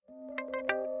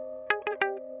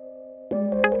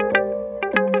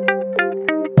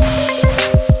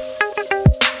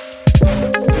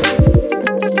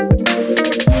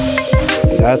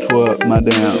That's what my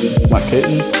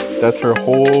kitten, that's her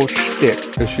whole shtick,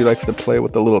 because she likes to play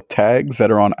with the little tags that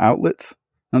are on outlets.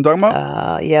 You know what I'm talking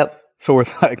about? Yep. So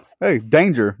it's like, hey,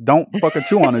 danger, don't fucking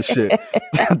chew on this shit.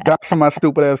 That's what my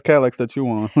stupid ass cat likes to chew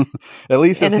on. At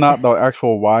least it's not the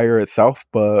actual wire itself,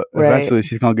 but eventually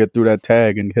she's going to get through that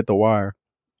tag and hit the wire.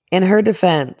 In her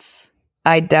defense,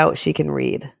 I doubt she can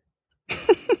read.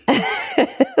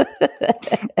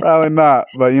 Probably not,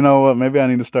 but you know what? Maybe I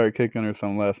need to start kicking her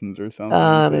some lessons or something.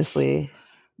 Honestly.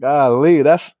 Golly,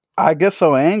 I get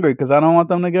so angry because I don't want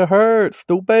them to get hurt.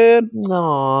 Stupid.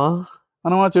 Aww. I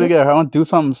don't want you to get hurt. I want to do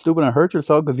something stupid and hurt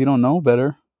yourself because you don't know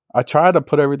better. I try to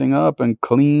put everything up and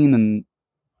clean, and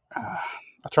I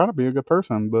try to be a good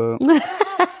person, but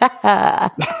I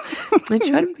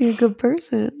try to be a good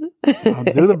person. I'll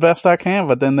do the best I can,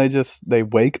 but then they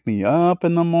wake me up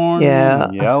in the morning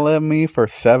and yell at me for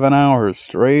 7 hours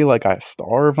straight like I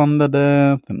starve them to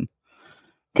death, and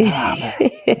God,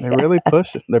 they really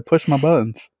push it. They push my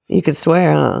buttons. You could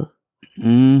swear, huh?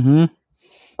 Mm-hmm.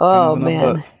 Oh,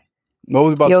 man. What was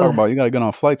we about to talk about? You got to get on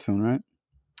a flight soon, right?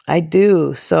 I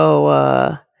do.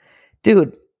 So,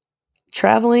 dude,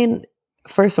 traveling,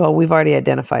 first of all, we've already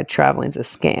identified traveling's a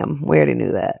scam. We already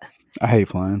knew that. I hate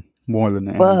flying more than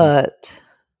that.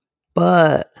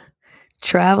 But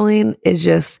traveling is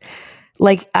just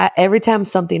like every time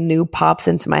something new pops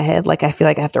into my head, like I feel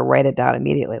like I have to write it down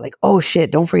immediately. Like, oh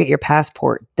shit, don't forget your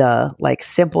passport. Duh. Like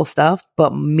simple stuff.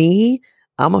 But me,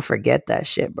 I'm gonna forget that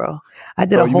shit, bro. I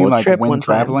did a whole trip when one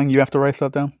traveling, time. You have to write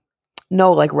stuff down?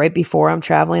 No, like right before I'm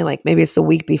traveling, like maybe it's the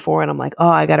week before and I'm like, oh,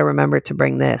 I got to remember to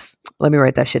bring this. Let me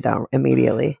write that shit down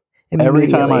immediately. Every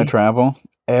time I travel,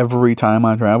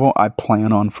 I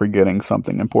plan on forgetting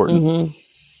something important. Mm-hmm.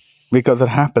 Because it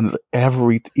happens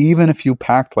even if you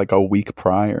packed like a week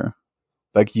prior.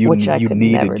 Like you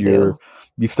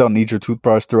still need your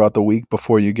toothbrush throughout the week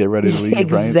before you get ready to leave,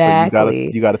 exactly. Right?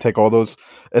 So you got to take all those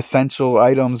essential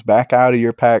items back out of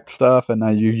your packed stuff, and now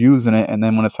you're using it. And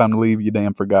then when it's time to leave, you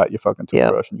damn forgot your fucking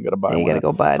toothbrush, and you got to buy one. You got to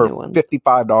go buy a new one.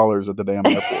 $55 at the damn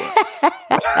airport.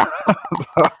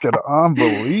 Fucking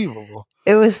unbelievable.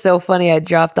 It was so funny. I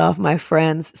dropped off my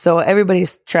friends. So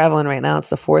everybody's traveling right now. It's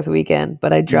the 4th weekend,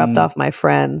 but I dropped off my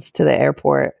friends to the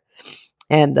airport,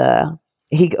 and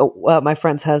my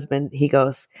friend's husband, he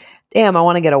goes, damn, I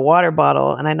want to get a water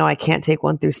bottle. And I know I can't take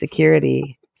one through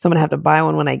security. So I'm going to have to buy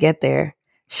one when I get there.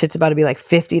 Shit's about to be like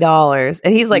 $50.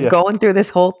 And he's like going through this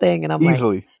whole thing. And I'm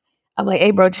like,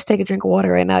 hey bro, just take a drink of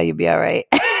water right now. You'll be all right.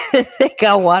 They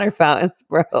got water fountains,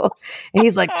 bro. And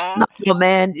he's like, no,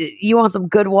 man, you want some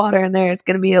good water in there? It's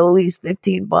going to be at least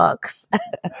 $15.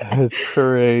 It's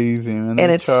crazy, man.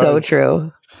 And it's so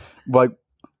true. Like,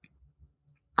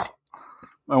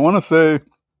 I want to say,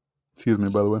 excuse me,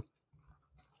 by the way.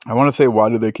 I want to say, why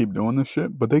do they keep doing this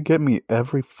shit? But they get me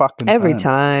every fucking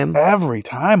time. Every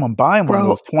time I'm buying one of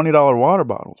those $20 water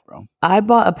bottles, bro. I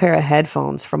bought a pair of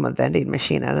headphones from a vending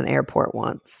machine at an airport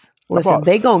once. Listen,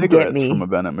 they gonna get me from a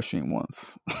vending machine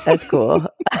once. That's cool.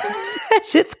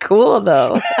 Shit's cool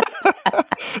though.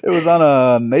 It was on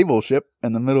a naval ship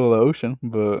in the middle of the ocean,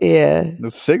 but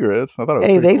the cigarettes. I thought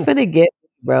it was they cool. finna get me,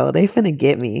 bro. They finna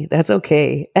get me. That's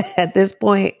okay. At this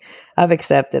point, I've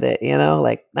accepted it. You know,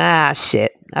 like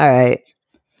shit. All right.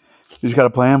 You just got to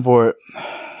plan for it.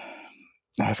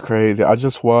 That's crazy. I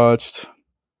just watched.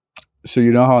 So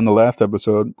you know how in the last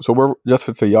episode, so we're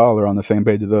just so y'all are on the same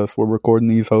page as us. We're recording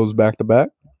these hoes back to back.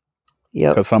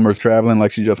 Yep. Because Summer's traveling,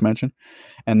 like she just mentioned,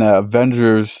 and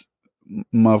Avengers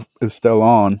is still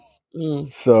on.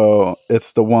 So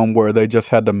it's the one where they just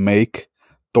had to make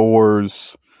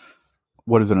Thor's.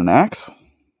 What is it? An axe?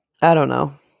 I don't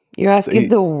know. You're asking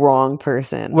the wrong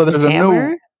person. Well, there's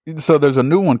there's a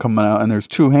new one coming out, and there's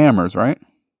 2 hammers, right?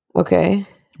 Okay.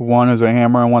 One is a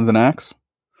hammer and one's an axe.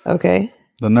 Okay.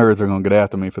 The nerds are gonna get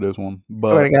after me for this one,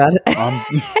 but swear to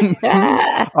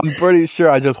God. I'm pretty sure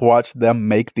I just watched them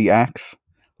make the axe.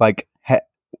 Like,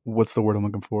 what's the word I'm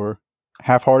looking for?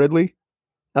 Half-heartedly.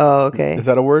 Oh, okay. Is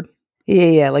that a word?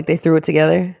 Yeah. Like they threw it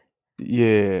together.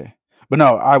 Yeah, but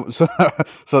no,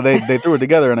 so they threw it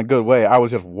together in a good way. I was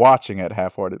just watching it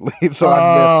half-heartedly, so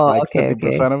I missed like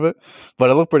 50% of it. But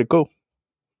it looked pretty cool.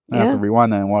 I have to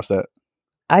rewind that and watch that.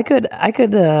 I could.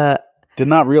 Did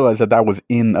not realize that was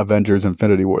in Avengers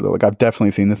Infinity War, though. Like, I've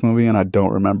definitely seen this movie, and I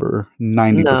don't remember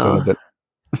 90% of it.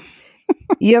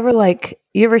 You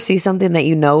ever see something that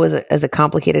you know as a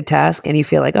complicated task, and you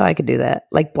feel like, oh, I could do that?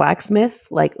 Like blacksmith,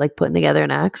 like putting together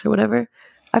an axe or whatever.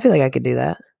 I feel like I could do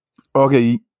that.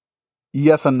 Okay,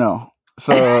 yes and no.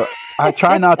 So I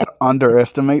try not to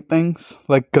underestimate things,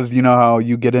 like, because you know how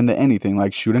you get into anything,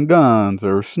 like shooting guns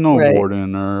or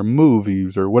snowboarding or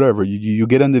movies or whatever. You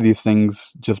get into these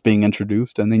things just being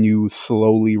introduced, and then you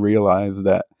slowly realize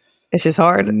that it's just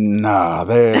hard. Nah,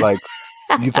 they're like,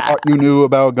 you thought you knew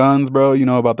about guns, bro. You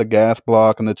know about the gas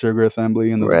block and the trigger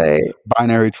assembly and the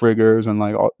binary triggers, and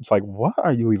like, it's like, what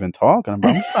are you even talking about?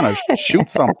 I'm just trying to shoot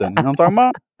something. You know what I'm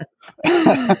talking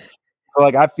about? So,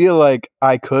 like, I feel like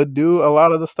I could do a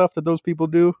lot of the stuff that those people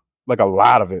do, like a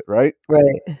lot of it, right?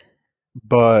 Right.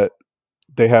 But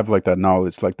they have like that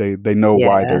knowledge, like they know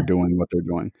why they're doing what they're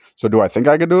doing. So, do I think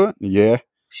I could do it? Yeah.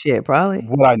 Shit, probably.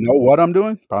 Would I know what I'm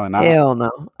doing? Probably not. Hell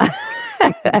no.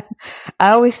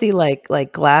 I always see like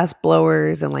glass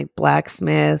blowers and like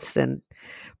blacksmiths, and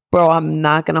bro, I'm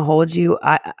not gonna hold you.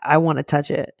 I want to touch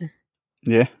it.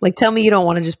 Yeah. Like, tell me you don't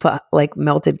want to just put like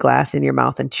melted glass in your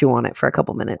mouth and chew on it for a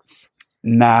couple minutes.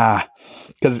 Nah,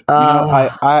 because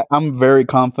I'm very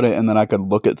confident in that I could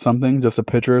look at something, just a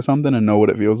picture or something, and know what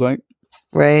it feels like.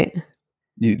 Right.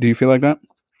 Do you feel like that?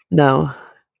 No.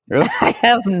 Really? I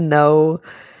have no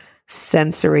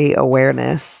sensory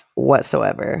awareness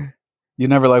whatsoever. You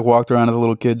never like walked around as a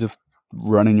little kid just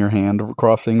running your hand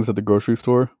across things at the grocery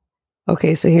store?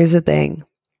 Okay, so here's the thing.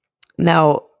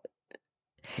 Now,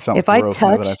 if I touch,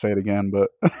 now that I say it again, but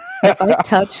if I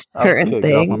touch certain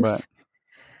things,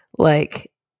 like,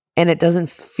 and it doesn't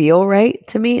feel right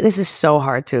to me, this is so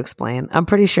hard to explain. I'm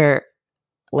pretty sure,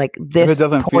 like, this. If it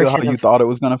doesn't feel how you thought it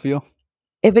was gonna feel,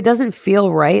 if it doesn't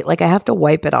feel right, like, I have to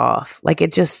wipe it off. Like,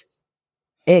 That's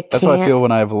how I feel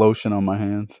when I have lotion on my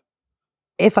hands.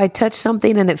 If I touch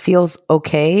something and it feels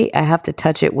okay, I have to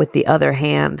touch it with the other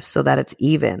hand so that it's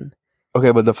even.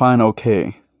 Okay, but define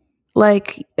okay.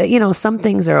 Like, some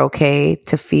things are okay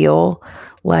to feel,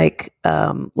 like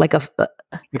a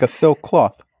silk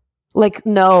cloth. Like,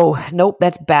 nope,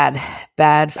 that's bad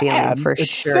feeling for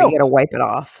sure. Silk. You gotta wipe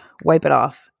it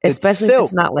off, especially if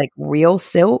it's not like real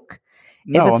silk.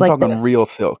 No, I'm talking real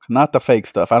silk, not the fake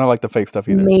stuff. I don't like the fake stuff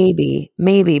either.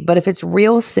 Maybe, but if it's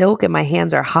real silk and my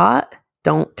hands are hot,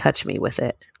 don't touch me with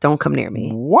it. Don't come near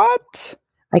me. What?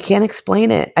 I can't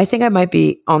explain it. I think I might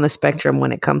be on the spectrum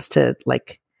when it comes to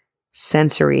like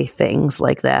sensory things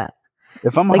like that.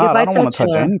 If I'm hot, I don't want to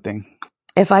touch anything.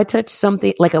 If I touch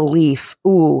something like a leaf,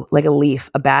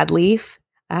 a bad leaf,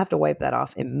 I have to wipe that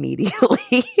off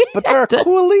immediately. But there are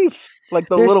cool leaves. Like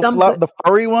the little the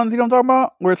furry ones, you know what I'm talking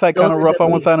about? Where it's like kind of rough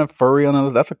on one side and furry on the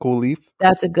other. That's a cool leaf.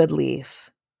 That's a good leaf.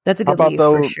 That's a good leaf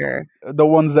for sure. The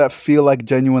ones that feel like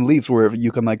genuine leaves where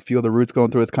you can like feel the roots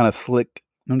going through, it's kind of slick.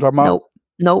 You know what I'm talking about?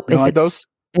 Nope.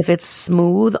 If it's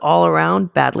smooth all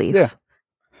around, bad leaf. Yeah.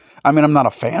 I mean, I'm not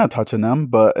a fan of touching them,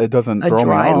 but it doesn't throw me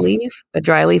off. A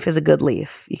dry leaf is a good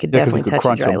leaf. You could definitely touch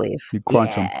a dry leaf. You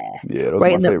crunch them. Yeah, those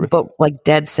right are my favorites. But like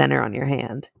dead center on your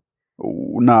hand.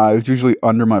 Nah, it's usually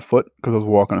under my foot because I was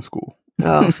walking to school.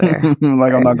 Oh, fair. I'm not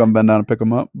gonna bend down and pick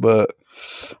them up, but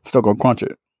I'm still gonna crunch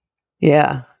it.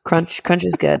 Yeah, crunch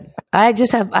is good. I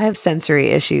have sensory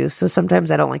issues, so sometimes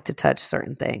I don't like to touch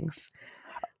certain things.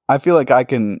 I feel like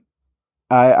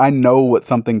I know what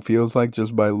something feels like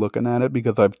just by looking at it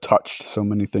because I've touched so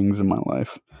many things in my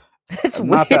life. That's a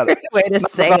weird way to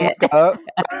say it.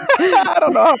 I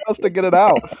don't know how else to get it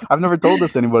out. I've never told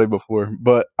this to anybody before,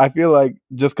 but I feel like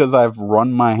just because I've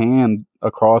run my hand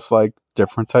across like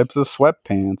different types of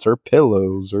sweatpants or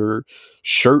pillows or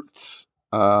shirts.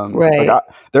 Right. Like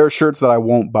there are shirts that I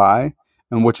won't buy,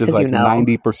 and which is like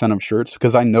 90% of shirts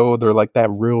because I know they're like that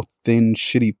real thin,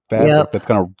 shitty fabric that's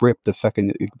gonna rip the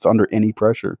second it's under any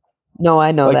pressure. No,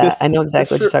 I know like that. I know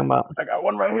exactly what you're talking about. I got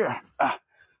one right here.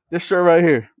 This shirt right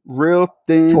here, real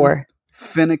thin,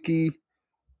 finicky.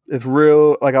 It's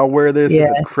real. Like I'll wear this if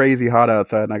it's crazy hot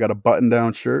outside, and I got a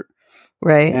button-down shirt.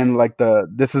 Right. And like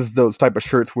this is those type of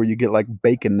shirts where you get like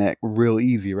bacon neck real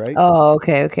easy, right? Oh,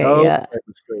 okay, those type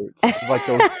of shirts. Like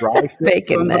those dry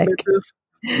bacon neck.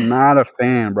 Not a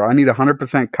fan, bro. I need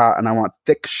 100% cotton. I want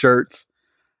thick shirts.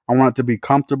 I want it to be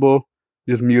comfortable.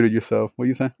 You just muted yourself. What are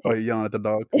you saying? Oh, you're yelling at the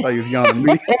dog. I thought you was yelling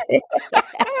at me.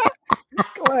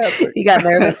 Classic. You got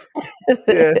nervous.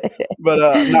 Yeah, but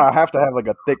no, I have to have like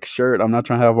a thick shirt. I'm not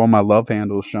trying to have all my love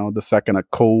handles shown the second a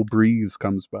cold breeze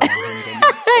comes by.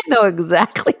 I know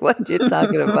exactly what you're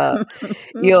talking about.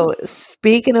 Yo,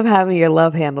 speaking of having your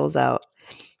love handles out,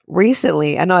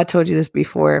 recently, I know I told you this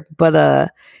before,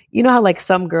 but you know how like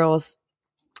some girls,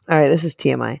 all right, this is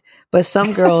TMI, but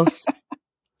some girls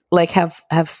like have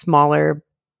smaller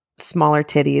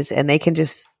titties and they can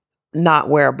just not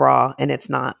wear a bra and it's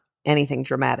not anything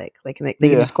dramatic. Like they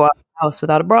can just go out of the house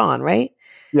without a bra on, right?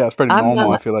 Yeah, it's pretty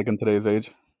normal, I feel like, in today's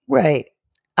age. Right.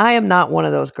 I am not one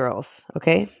of those girls,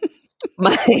 okay?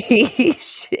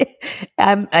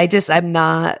 I'm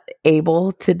not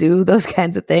able to do those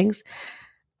kinds of things.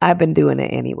 I've been doing it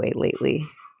anyway lately.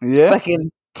 Yeah.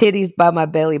 Fucking titties by my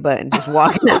belly button, just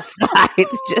walking outside.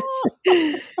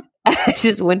 I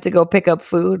just went to go pick up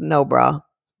food. No, bro.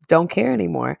 Don't care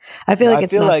anymore. I feel like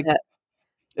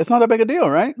it's not that big a deal,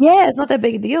 right? Yeah, it's not that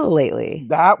big a deal lately.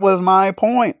 That was my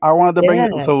point. I wanted to bring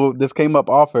it. So this came up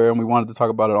off air and we wanted to talk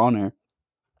about it on air.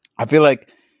 I feel like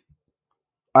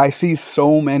I see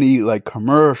so many like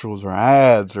commercials or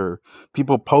ads or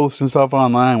people posting stuff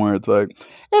online where it's like,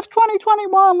 it's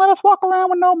 2021, let us walk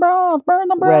around with no bras, burn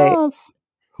the bras. Right.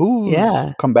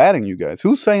 Who's combating you guys?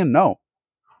 Who's saying no?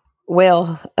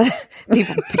 Well,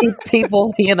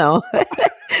 people, you know.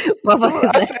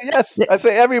 I say yes. I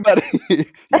say everybody.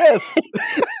 Yes.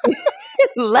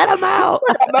 Let them out.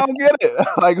 I don't get it.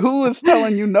 Like, who is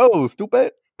telling you no,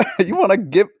 stupid? You want to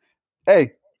give,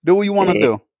 hey, do what you want to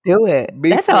do. Do it.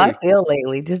 That's free. How I feel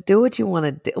lately. Just do what you want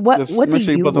to do. What make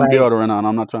sure you put some deodorant on.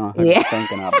 I'm not trying to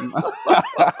thinking out.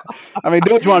 I mean,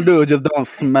 do what you want to do. Just don't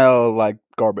smell like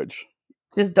garbage.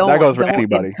 Just don't. That goes for don't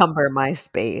anybody. Encumber my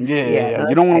space. Yeah.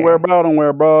 You don't want to wear a bra. Don't wear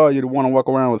a bra. You want to walk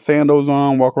around with sandals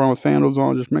on. Walk around with sandals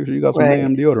on. Just make sure you got some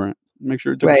damn deodorant. Make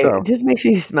sure you took a shower. Just make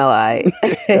sure you smell alright.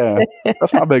 Yeah,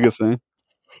 that's my biggest thing.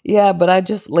 Yeah, but I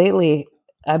just lately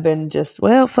I've been just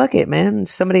fuck it, man. If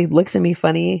somebody looks at me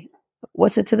funny,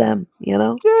 what's it to them? You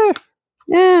know?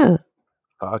 Yeah.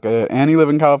 Okay, and you live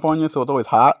in California, so it's always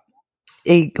hot.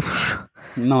 I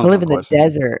live in the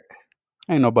desert.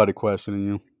 Ain't nobody questioning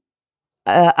you.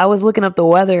 I was looking up the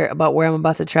weather about where I'm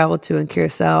about to travel to in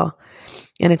Curacao,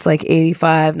 and it's like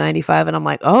 85, 95, and I'm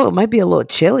like, oh, it might be a little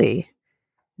chilly.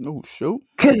 Oh, shoot.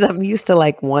 Because I'm used to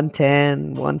like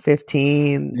 110,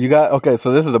 115. Okay,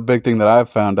 so this is a big thing that I've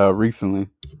found out recently.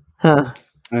 Huh.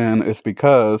 And it's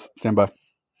because, stand by.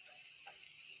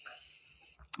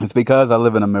 It's because I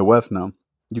live in the Midwest now.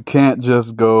 You can't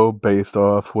just go based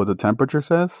off what the temperature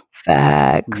says.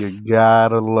 Facts. You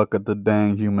gotta look at the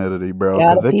dang humidity, bro.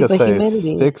 Because it could say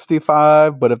humidity.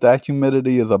 65, but if that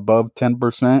humidity is above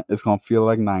 10%, it's gonna feel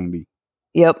like 90.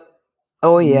 Yep.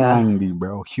 Oh, yeah. 90,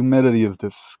 bro. Humidity is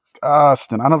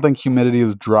disgusting. I don't think humidity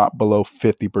has dropped below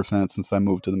 50% since I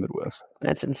moved to the Midwest.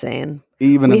 That's insane.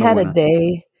 Even we in the had winter. A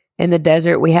day in the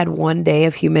desert. We had one day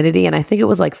of humidity, and I think it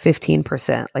was like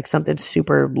 15%, like something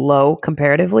super low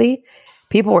comparatively.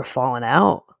 People were falling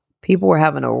out. People were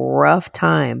having a rough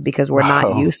time because we're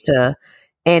not used to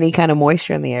any kind of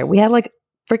moisture in the air. We had like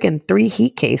freaking 3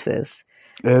 heat cases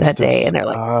that day, and they're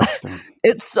like,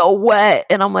 it's so wet.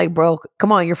 And I'm like, bro,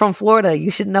 come on, you're from Florida. You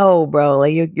should know, bro.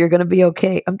 Like you're going to be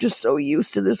okay. I'm just so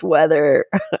used to this weather.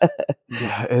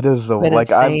 Yeah, it is.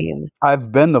 Like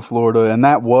I've been to Florida, and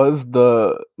that was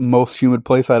the most humid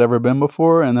place I'd ever been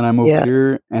before. And then I moved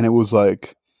here, and it was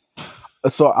like,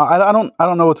 so I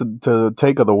don't know what to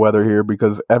take of the weather here,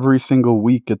 because every single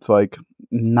week it's like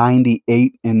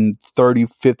 98 and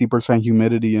 50%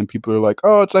 humidity, and people are like,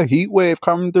 oh, it's a heat wave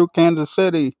coming through Kansas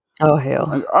City. Oh, hell.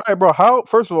 Like, all right, bro,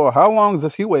 first of all, how long is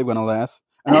this heat wave going to last?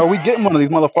 And are we getting one of these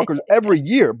motherfuckers every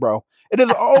year, bro? It is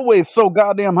always so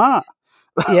goddamn hot.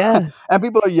 Yeah. And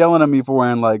people are yelling at me for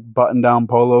wearing like button-down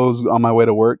polos on my way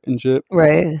to work and shit.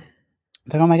 Right.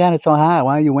 It's like, oh my God, it's so hot.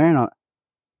 Why are you wearing it?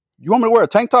 You want me to wear a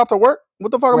tank top to work?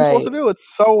 What the fuck am I supposed to do? It's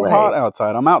so hot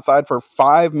outside. I'm outside for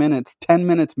 5 minutes, 10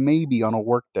 minutes maybe on a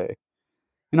work day.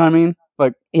 You know what I mean?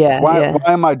 Like, why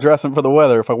am I dressing for the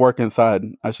weather if I work inside?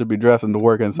 I should be dressing to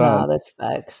work inside. No, that's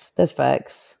facts. That's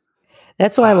facts.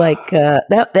 That's why, like,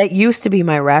 that used to be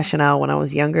my rationale when I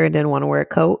was younger and didn't want to wear a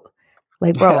coat.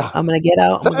 Like, bro, I'm going to get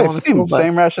out. I'm going to go on the school bus.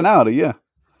 Same rationality, yeah.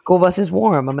 School bus is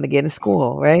warm. I'm going to get into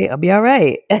school, right? I'll be all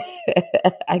right.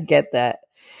 I get that.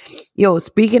 Yo,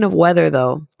 speaking of weather,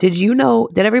 though, did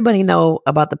everybody know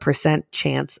about the percent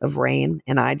chance of rain?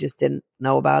 And I just didn't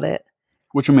know about it.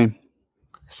 What you mean?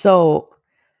 So,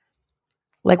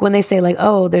 like when they say like,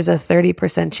 oh, there's a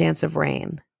 30% chance of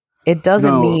rain, it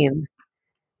doesn't mean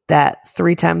that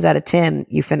 3 times out of 10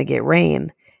 you finna get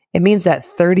rain. It means that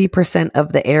 30%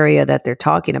 of the area that they're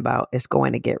talking about is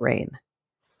going to get rain.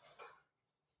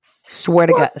 Swear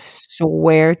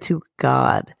to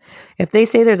God. If they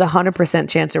say there's 100%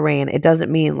 chance of rain, it doesn't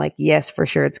mean like, yes, for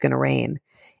sure it's going to rain.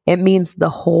 It means the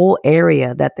whole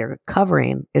area that they're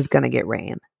covering is going to get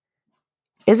rain.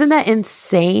 Isn't that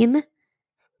insane?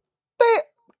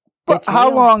 But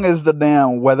how long has the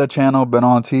damn Weather Channel been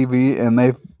on TV and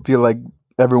they feel like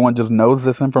everyone just knows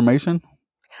this information?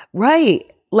 Right.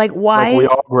 Like why? Like we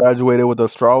all graduated with an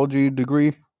astrology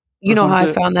degree? You know how I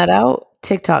found that out?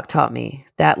 TikTok taught me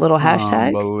that little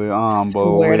hashtag.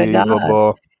 Swear to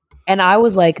God. And I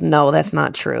was like, no, that's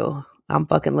not true. I'm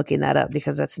fucking looking that up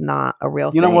because that's not a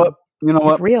real thing. You know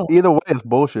what? It's real. Either way, it's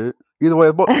bullshit. Either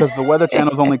way, because the Weather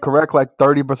Channel is only correct like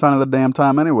 30% of the damn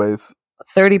time, anyways.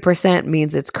 30%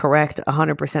 means it's correct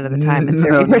 100% of the time in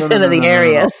 30% of the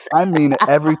areas. I mean,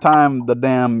 every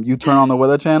time you turn on the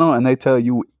Weather Channel and they tell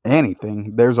you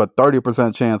anything, there's a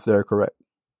 30% chance they're correct.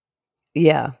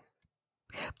 Yeah.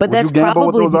 But Would you gamble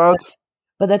with those odds?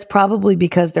 But that's probably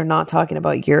because they're not talking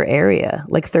about your area.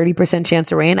 Like 30%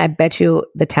 chance of rain. I bet you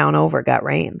the town over got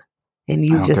rain and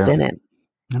you just didn't.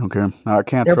 I don't care. I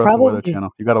can't trust the Weather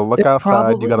Channel. You got to look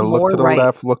outside. You got to look to the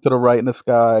left, look to the right in the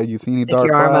sky. You see any dark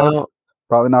clouds?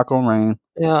 Probably not going to rain.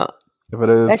 Yeah. If it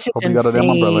is, that's just hope you got a damn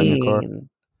umbrella in your car.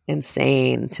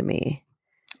 Insane to me.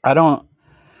 I'm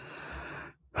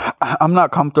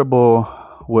not comfortable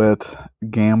with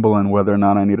gambling whether or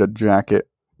not I need a jacket.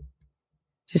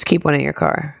 Just keep one in your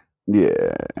car.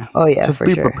 Yeah. Oh, yeah, just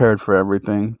be prepared for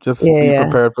everything. Just be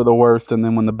prepared for the worst, and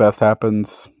then when the best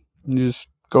happens, you just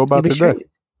go about your day.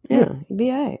 Yeah, you'll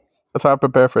be all right. That's how I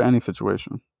prepare for any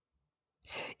situation.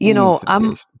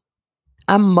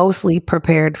 I'm mostly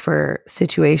prepared for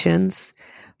situations,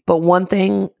 but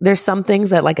there's some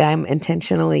things that like I'm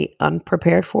intentionally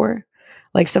unprepared for.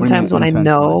 Like sometimes when I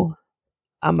know,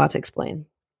 I'm about to explain.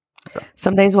 Okay.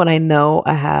 Some days when I know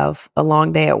I have a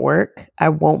long day at work, I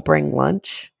won't bring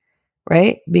lunch,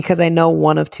 right? Because I know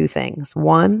one of two things.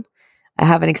 One, I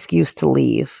have an excuse to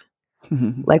leave.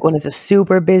 Like when it's a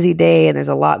super busy day and there's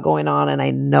a lot going on and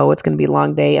I know it's going to be a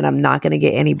long day and I'm not going to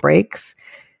get any breaks.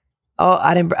 Oh,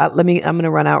 I'm going to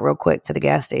run out real quick to the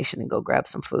gas station and go grab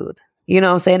some food. You know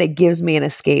what I'm saying? It gives me an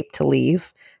escape to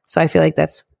leave. So I feel like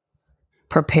that's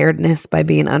preparedness by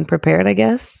being unprepared, I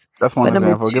guess. That's one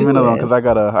example. Give me another one because I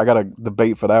got a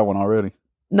debate for that one already.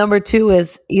 Number 2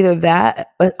 is either that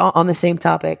on the same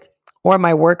topic or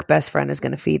my work best friend is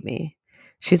going to feed me.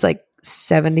 She's like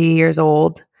 70 years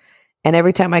old. And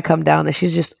every time I come down there,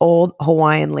 she's just old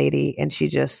Hawaiian lady. And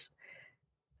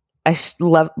I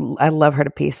love her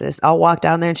to pieces. I'll walk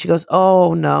down there and she goes,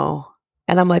 "Oh no."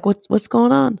 And I'm like, what's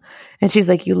going on? And she's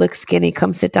like, "You look skinny.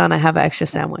 Come sit down. I have an extra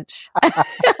sandwich."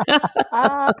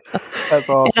 That's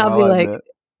awesome. And I'll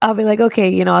be like,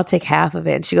 "Okay, I'll take half of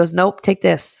it." And she goes, "Nope, take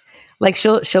this." Like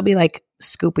she'll be like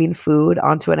scooping food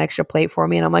onto an extra plate for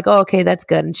me. And I'm like, "Oh, okay, that's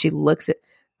good." And she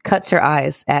cuts her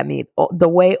eyes at me the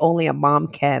way only a mom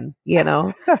can,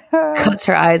 cuts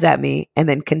her eyes at me and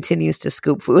then continues to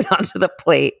scoop food onto the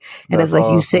plate. And it's like,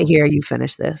 awesome. You sit here, you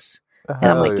finish this.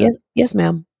 And I'm like, yes,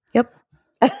 ma'am. Yep.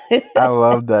 I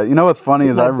love that. You know what's funny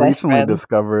is I recently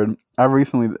discovered, and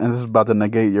this is about to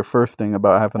negate your first thing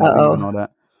about having to leave and all that.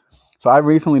 So I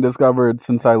recently discovered,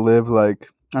 since I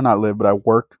I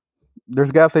work,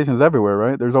 there's gas stations everywhere,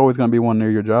 right? There's always going to be one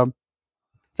near your job.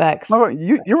 Facts. No,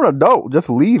 you're an adult. Just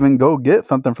leave and go get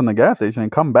something from the gas station and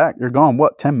come back. You're gone,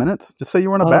 10 minutes? Just say you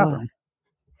were in a bathroom.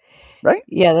 Right?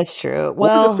 Yeah, that's true.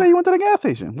 Well, just say you went to the gas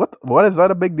station. What is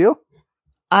that a big deal?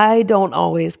 I don't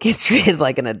always get treated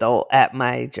like an adult at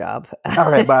my job. All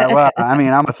right, but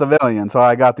I'm a civilian, so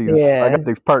I got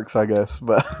these perks, I guess.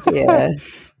 But yeah.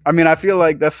 I feel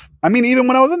like even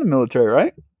when I was in the military,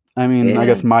 right? I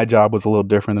guess my job was a little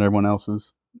different than everyone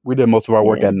else's. We did most of our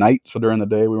work at night, so during the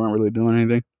day we weren't really doing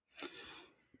anything.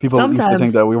 People used to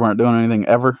think that we weren't doing anything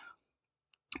ever.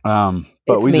 But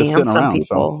we just sitting around.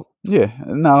 So yeah,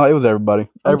 no, it was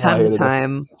everybody. From time to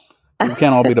time. We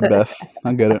can't all be the best.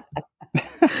 I get it.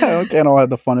 We can't all have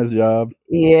the funnest job.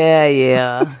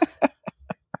 Yeah.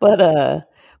 But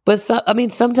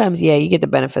sometimes, you get the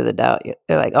benefit of the doubt.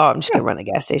 They're like, "Oh, I'm just gonna run a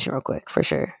gas station real quick for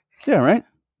sure." Yeah, right.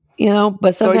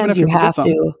 But sometimes you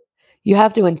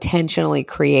have to intentionally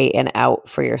create an out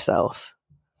for yourself.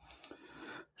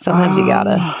 Sometimes you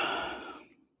gotta.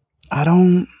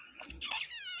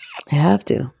 You have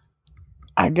to.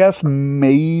 I guess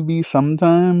maybe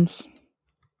sometimes.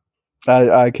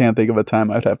 I can't think of a time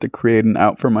I'd have to create an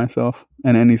out for myself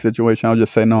in any situation. I'll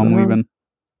just say, "No, I'm leaving."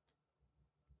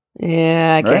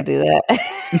 Yeah, I can't do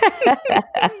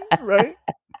that. Right?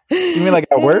 You mean like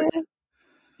at work?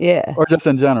 Yeah. Or just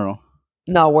in general?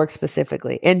 No, work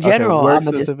specifically. In general, I'm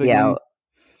going to just be out.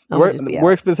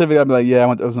 Work specifically, I'd be like, I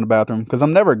was in the bathroom. Because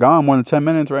I'm never gone more than 10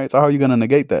 minutes, right? So how are you going to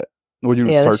negate that? Would you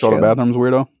search all the bathrooms,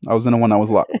 weirdo? I was in the one that was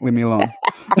locked. Leave me alone.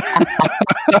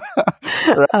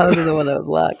 I was in the one that was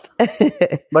locked.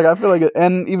 Like, I feel like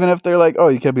and even if they're like, "Oh,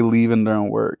 you can't be leaving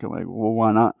during work." I'm like, well,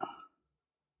 why not?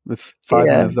 It's 5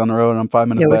 minutes down the road and I'm 5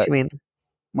 minutes back. What you mean?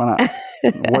 Why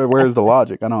not? Where's the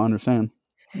logic? I don't understand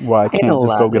why I can't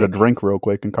just go get a drink real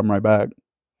quick and come right back.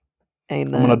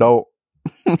 I'm an adult.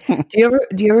 Do you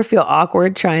ever feel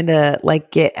awkward trying to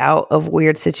like get out of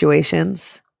weird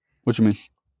situations? What you mean?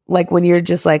 Like when you're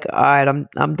just like, "All right,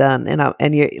 I'm done,"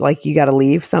 and you're like, you got to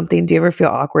leave something. Do you ever feel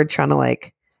awkward trying to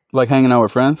like hanging out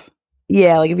with friends?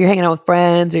 Yeah, like if you're hanging out with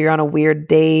friends or you're on a weird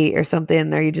date or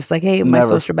something, or you just like, hey, my Never.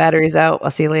 social battery's out.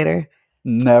 I'll see you later.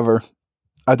 Never.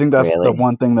 I think that's the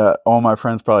one thing that all my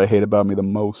friends probably hate about me the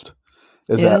most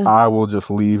is that I will just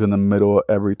leave in the middle of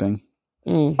everything.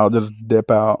 I'll just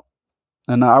dip out.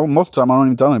 And most of the time, I don't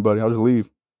even tell anybody. I'll just leave.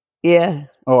 Yeah.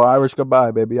 Oh, Irish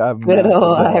goodbye, baby. I've Good mastered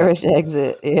old that. Irish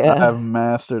exit. Yeah. I've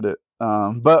mastered it.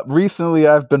 But recently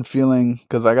I've been feeling,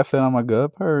 because like I said, I'm a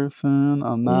good person.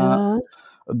 I'm not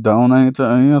donate to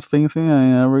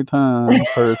ASPCA every time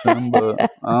person,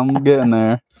 but I'm getting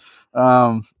there.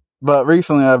 But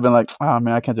recently I've been like, oh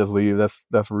man, I can't just leave.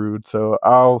 That's rude. So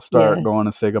I'll start going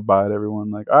and say goodbye to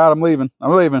everyone. Like, all right, I'm leaving.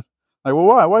 Like, well,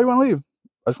 why? Why do you want to leave?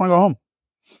 I just want to go home.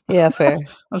 Yeah, fair. I'm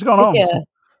just going home. Yeah.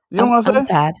 You don't want to say? I'm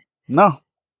tired. No.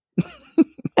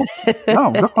 No,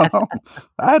 I'm going home.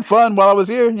 I had fun while I was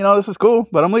here. This is cool,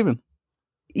 but I'm leaving.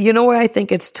 You know where I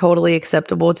think it's totally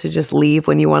acceptable to just leave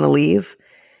when you want to leave?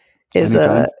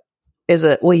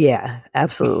 Well, yeah,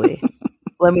 absolutely.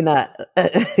 Let me not.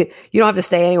 You don't have to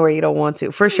stay anywhere you don't want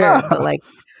to, for sure. But like,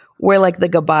 where like the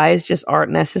goodbyes just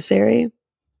aren't necessary,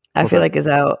 I feel like is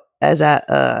at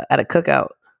a cookout,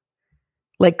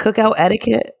 like cookout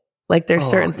etiquette. Like there's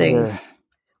certain things.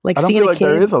 Like I don't feel like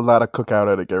there is a lot of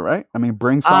cookout etiquette, right? I mean,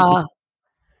 bring something.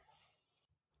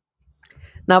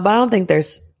 No, but I don't think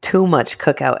there's too much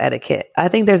cookout etiquette. I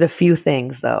think there's a few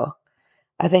things though.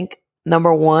 I think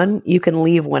number one, you can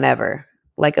leave whenever.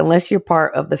 Like unless you're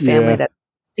part of the family that's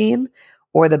 16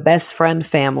 or the best friend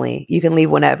family, you can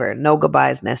leave whenever. No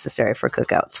goodbyes necessary for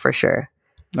cookouts, for sure.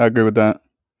 I agree with that.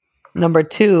 Number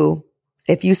two,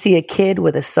 if you see a kid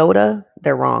with a soda,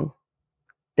 they're wrong.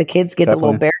 The kids get the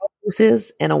little barrel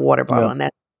juices and a water bottle on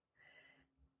that.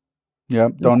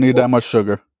 Yep, don't need that much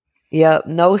sugar. Yep,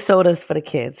 no sodas for the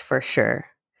kids, for sure.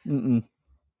 Mm-mm.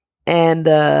 And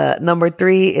number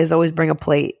three is always bring a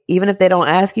plate. Even if they don't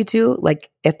ask you to, like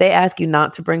if they ask you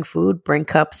not to bring food, bring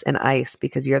cups and ice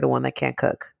because you're the one that can't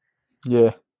cook.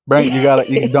 Yeah.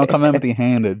 You don't come empty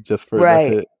handed just for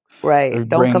that's it. Right.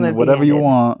 Don't come empty whatever you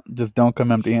want, just don't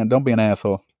come empty handed. Don't be an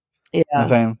asshole. Yeah. You know what I'm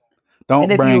saying?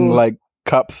 Don't bring like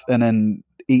cups and then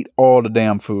eat all the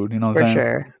damn food. You know what I'm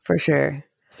saying? For sure.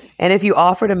 And if you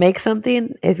offer to make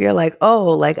something, if you're like, oh,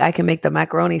 like I can make the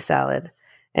macaroni salad.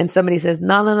 And somebody says,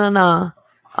 no,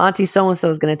 Auntie so-and-so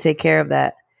is going to take care of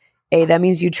that. Hey, that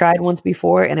means you tried once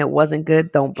before and it wasn't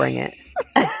good. Don't bring it.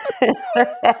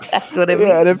 That's what it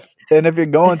means. And if you're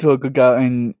going to a cookout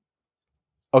and,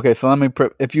 okay, so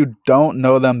if you don't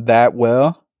know them that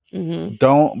well,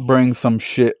 don't bring some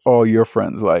shit all your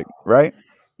friends like, right?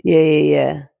 Yeah.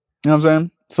 You know what I'm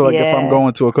saying? So like if I'm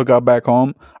going to a cookout back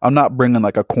home, I'm not bringing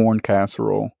like a corn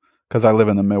casserole because I live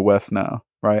in the Midwest now.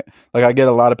 Right? Like I get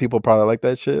a lot of people probably like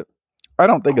that shit. I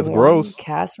don't think it's gross.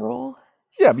 Casserole?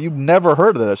 Yeah, but you've never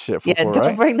heard of that shit before, right? Yeah,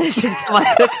 don't bring that shit to my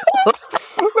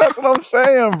cookout. That's what I'm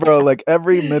saying, bro. Like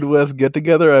every Midwest get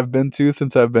together I've been to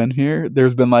since I've been here,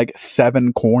 there's been like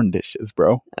 7 corn dishes,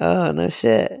 bro. Oh no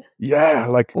shit. Yeah,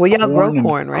 like y'all grow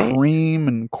corn, right? Cream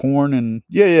and corn and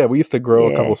yeah. We used to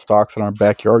grow a couple stalks in our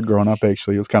backyard growing up.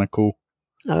 Actually, it was kind of cool.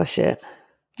 Oh shit.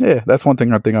 Yeah, that's one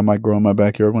thing I think I might grow in my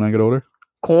backyard when I get older.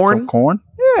 Corn? Corn?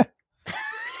 Yeah.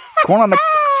 Corn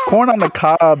on the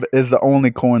cob is the only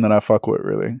corn that I fuck with,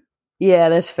 really. Yeah,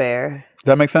 that's fair. Does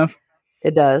that make sense?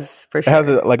 It does, for sure. It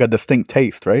has like a distinct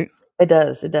taste, right? It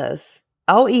does.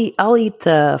 I'll eat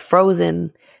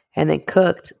frozen and then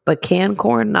cooked, but canned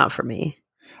corn, not for me.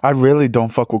 I really don't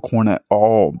fuck with corn at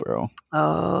all, bro.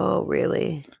 Oh,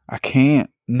 really? I can't.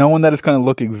 Knowing that it's going to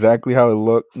look exactly how it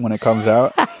looked when it comes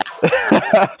out.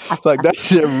 Like that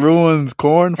shit ruins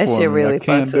corn for me. That shit really I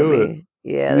can't fucks do with it. me.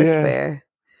 Yeah, that's fair.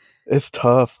 It's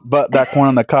tough. But that corn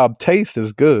on the cob taste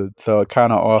is good. So it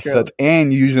kind of offsets. True.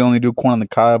 And you usually only do corn on the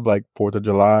cob like 4th of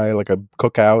July, like a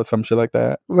cookout, some shit like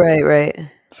that.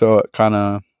 Right. So it kind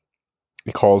of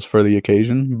calls for the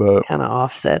occasion, but kind of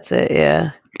offsets it,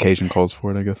 yeah. Occasion calls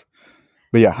for it, I guess.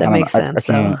 But yeah, that makes sense.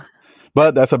 I can't.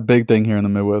 But that's a big thing here in the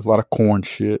Midwest. A lot of corn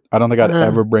shit. I don't think I'd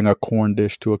ever bring a corn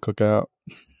dish to a cookout.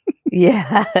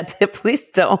 Yeah, please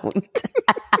don't.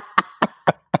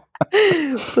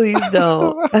 Please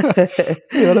don't.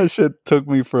 Yeah, that shit took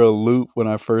me for a loop when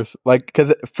I first, like, because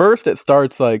at first it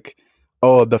starts like,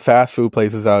 oh, the fast food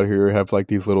places out here have like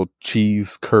these little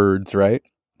cheese curds, right?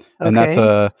 And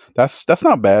that's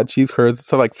not bad. Cheese curds,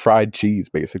 so like fried cheese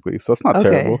basically. So it's not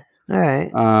terrible. All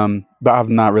right. But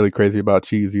I'm not really crazy about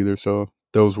cheese either, so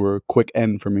those were a quick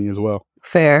end for me as well.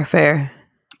 Fair.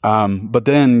 But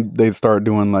then they start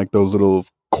doing like those little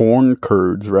corn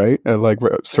curds, right? At like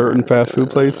certain fast food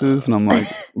places, and I'm like,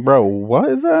 bro, what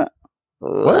is that?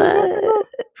 What?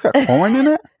 It's got corn in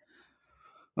it?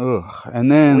 Ugh.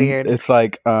 And then Weird. it's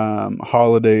like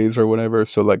holidays or whatever.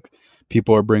 So like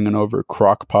people are bringing over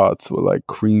crock pots with like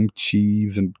cream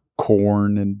cheese and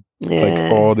corn and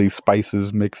like all these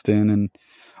spices mixed in. And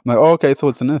I'm like, oh, okay, so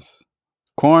what's in this?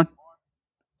 Corn?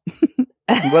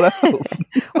 What else?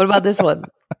 What about this one?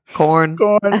 Corn.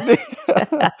 Corn.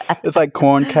 It's like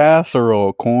corn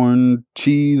casserole, corn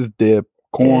cheese dip,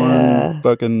 corn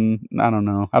fucking, I don't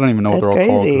know. I don't even know what they're all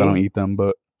called because I don't eat them.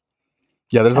 But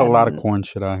yeah, there's a lot of corn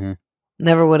shit out here.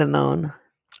 Never would have known.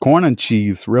 Corn and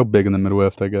cheese, real big in the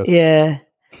Midwest, I guess. Yeah.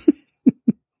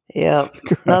 Yep.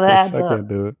 No, that adds up. I can't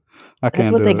do it.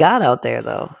 That's what they got out there,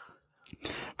 though.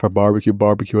 For barbecue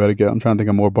etiquette. I'm trying to think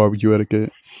of more barbecue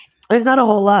etiquette. There's not a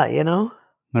whole lot, you know?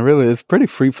 Not really. It's pretty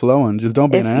free flowing. Just don't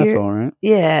be an asshole, right?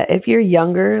 Yeah. If you're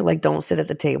younger, like don't sit at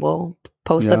the table.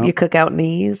 Post up your cookout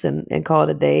knees and call it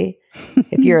a day.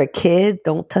 If you're a kid,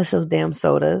 don't touch those damn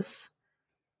sodas.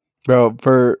 Bro,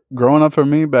 for growing up for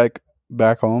me back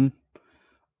home,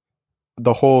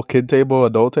 the whole kid table,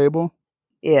 adult table.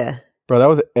 Yeah. Bro, that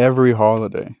was every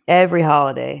holiday. Every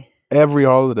holiday.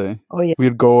 Oh, yeah.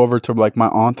 We'd go over to like my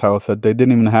aunt's house that they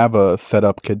didn't even have a set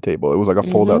up kid table. It was like a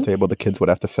fold out table the kids would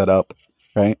have to set up,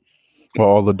 right? While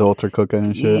all the adults are cooking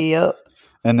and shit. Yep.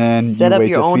 And then set up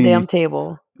your own damn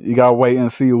table. You gotta wait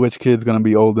and see which kid's gonna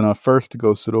be old enough first to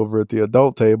go sit over at the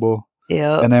adult table.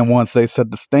 Yeah. And then once they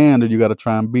set the standard, you gotta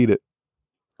try and beat it.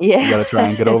 Yeah. You gotta try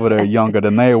and get over there younger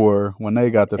than they were when they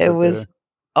got there. It was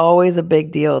always a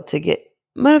big deal to get.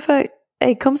 Matter of fact,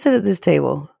 hey, come sit at this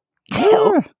table.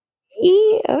 Yeah.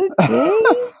 Okay.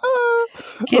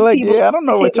 Like, yeah, I don't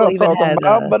know what y'all talking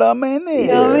about, but I'm in there. You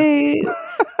know what I mean?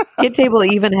 Kid table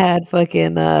even had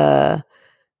fucking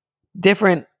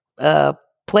different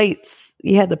plates.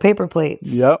 You had the paper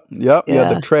plates. Yep. Yeah. You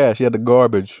had the trash. You had the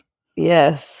garbage.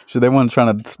 Yes. So they weren't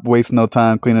trying to waste no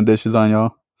time cleaning dishes on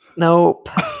y'all. Nope.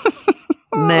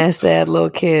 Nah, sad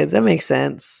little kids. That makes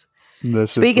sense.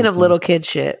 Speaking of little kid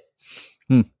shit,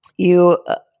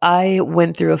 I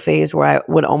went through a phase where I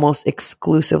would almost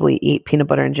exclusively eat peanut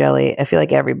butter and jelly. I feel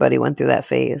like everybody went through that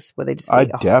phase where they just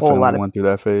ate a whole lot of... went through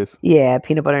that phase. Yeah,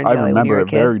 peanut butter and jelly. I remember it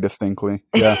very distinctly.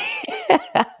 Yeah.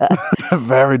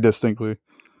 Very distinctly.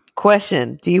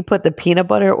 Question. Do you put the peanut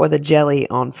butter or the jelly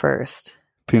on first?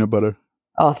 Peanut butter.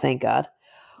 Oh, thank God.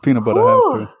 Peanut butter has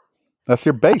to. That's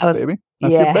your base, baby.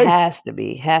 That's your base. Has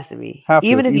to be.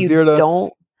 Even if you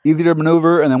don't... Easy to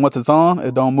maneuver, and then once it's on,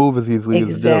 it don't move as easily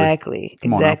as the jelly.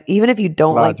 Exactly. Even if you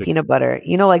don't like peanut butter,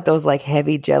 you know, like those like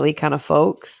heavy jelly kind of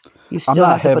folks, you still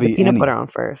have to put the peanut butter on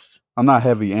first. I'm not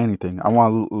heavy anything. I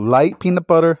want light peanut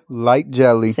butter, light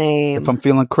jelly. Same. If I'm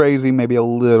feeling crazy, maybe a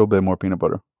little bit more peanut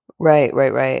butter. Right.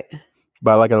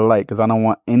 But I like it light because I don't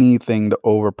want anything to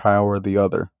overpower the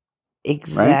other.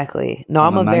 Exactly. Right? No,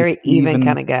 I'm a very even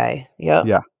kind of guy. Yep.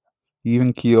 Yeah.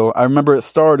 Even keel. I remember it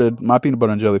started, my peanut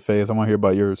butter and jelly phase. I want to hear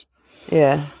about yours.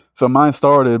 Yeah. So mine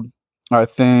started, I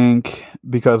think,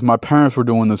 because my parents were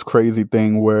doing this crazy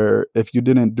thing where if you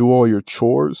didn't do all your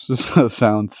chores, this is going to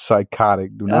sound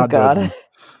psychotic. Do not judge me.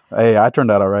 Hey, I turned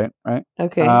out all right?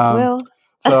 Okay. Well.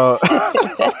 So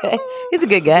he's a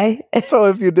good guy. So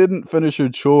if you didn't finish your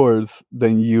chores,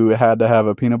 then you had to have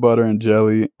a peanut butter and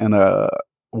jelly and a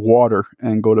water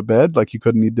and go to bed. Like you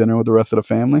couldn't eat dinner with the rest of the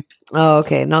family. Oh,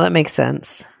 okay. No, that makes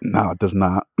sense. No, it does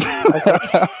not.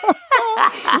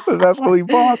 That's really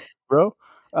boss, bro.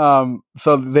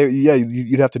 So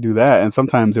you'd have to do that, and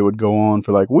sometimes it would go on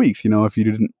for like weeks. You know, if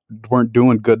you weren't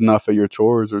doing good enough at your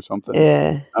chores or something.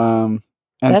 Yeah.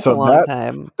 And that's so a long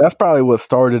time. That's probably what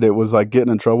started it. Was like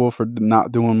getting in trouble for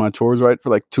not doing my chores right for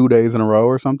like 2 days in a row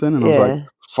or something. And I was like,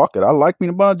 fuck it, I like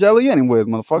peanut butter and jelly anyways,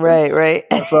 motherfucker. Right.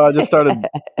 So I just started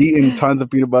eating tons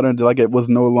of peanut butter and like it was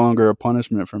no longer a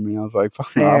punishment for me. I was like,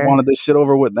 fuck, I wanted this shit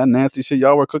over with. That nasty shit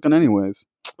y'all were cooking anyways.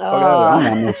 Fuck out of it. I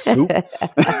don't want no soup.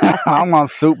 I don't want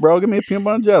soup, bro. Give me a peanut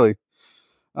butter and jelly.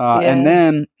 And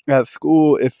then at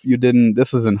school, if you didn't,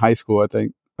 this was in high school, I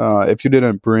think. If you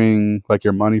didn't bring like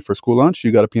your money for school lunch,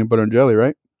 you got a peanut butter and jelly,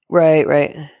 right?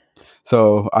 Right.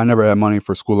 So I never had money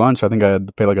for school lunch. I think I had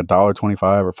to pay like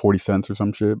 $1.25 or 40 cents or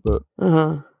some shit. But I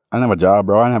didn't have a job,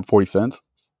 bro. I didn't have 40 cents.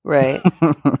 Right.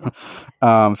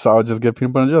 So I would just get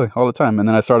peanut butter and jelly all the time. And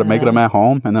then I started making them at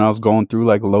home. And then I was going through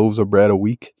like loaves of bread a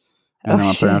week. And then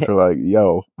my parents were like,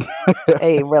 yo.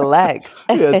 Hey, relax.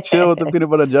 Yeah, chill with the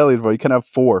peanut butter and jellies, bro. You can have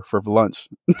 4 for lunch.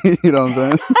 You know what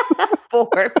I'm saying? 4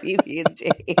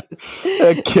 PB&Js.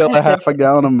 Yeah, kill a half a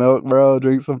gallon of milk, bro.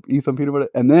 Eat some peanut butter.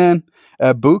 And then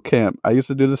at boot camp, I used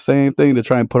to do the same thing to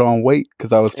try and put on weight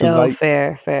because I was too light.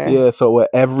 Fair. Yeah, so at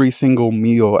every single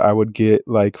meal, I would get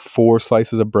like 4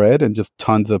 slices of bread and just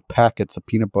tons of packets of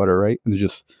peanut butter, right? And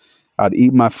I'd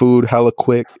eat my food hella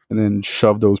quick and then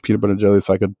shove those peanut butter and jelly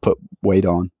so I could put weight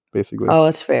on, basically. Oh,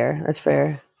 that's fair. That's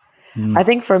fair. I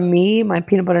think for me, my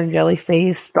peanut butter and jelly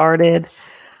phase started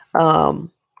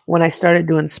when I started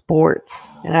doing sports,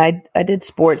 and I did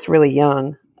sports really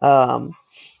young.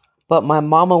 But my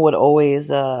mama would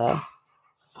always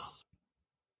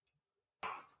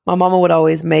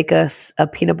make us a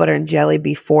peanut butter and jelly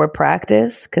before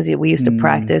practice because we used to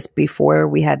practice before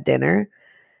we had dinner.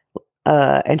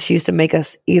 And she used to make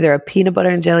us either a peanut butter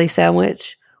and jelly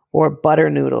sandwich or butter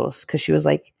noodles because she was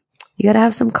like, you got to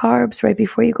have some carbs right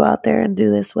before you go out there and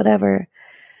do this, whatever.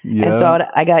 Yeah. And so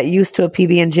I got used to a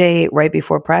PB&J right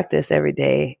before practice every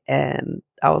day. And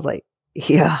I was like,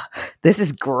 yeah, this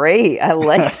is great. I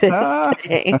like this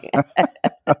thing.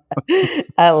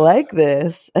 I like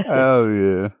this. Oh,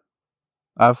 yeah.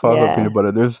 I fuck with peanut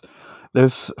butter.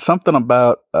 There's something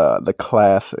about the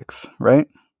classics, right?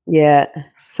 Yeah.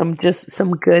 Some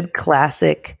good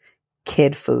classic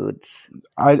kid foods.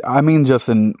 I mean just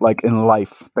in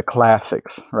life, the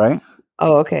classics, right?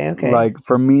 Oh, okay. Like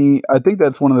for me, I think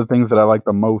that's one of the things that I like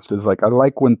the most is like I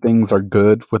like when things are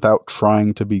good without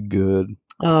trying to be good.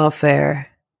 Oh, fair.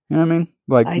 You know what I mean?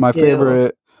 Like my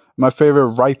favorite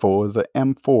rifle is an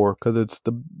M4 because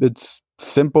it's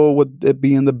simple with it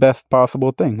being the best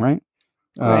possible thing, right?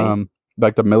 Right.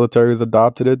 Like the military has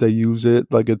adopted it, they use it,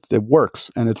 like it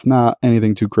works, and it's not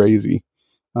anything too crazy.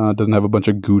 It doesn't have a bunch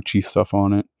of Gucci stuff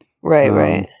on it.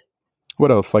 Right.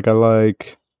 What else? Like I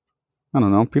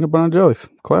don't know, peanut butter and jellies,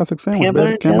 classic sandwich,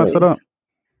 baby. Can't mess it up.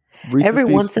 Every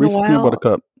once in a while, peanut butter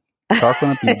cup,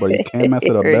 chocolate and peanut butter. You can't mess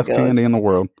it up. Best candy in the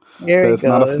world. It's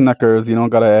not a Snickers. You don't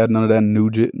gotta add none of that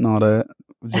nougat and all that.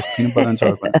 Just peanut butter and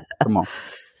chocolate. Come on.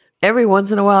 Every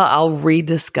once in a while, I'll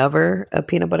rediscover a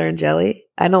peanut butter and jelly.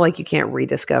 I know, like, you can't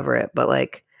rediscover it, but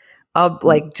like, I'll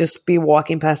like just be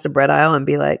walking past the bread aisle and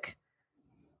be like,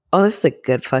 "Oh, this is a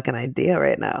good fucking idea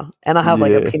right now." And I'll have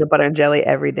like a peanut butter and jelly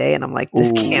every day, and I'm like,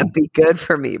 "This can't be good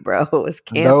for me, bro. This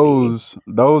can't."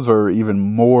 Those are even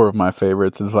more of my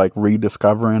favorites. Is like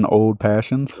rediscovering old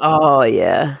passions. Oh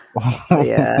yeah,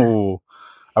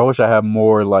 I wish I had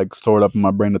more like stored up in my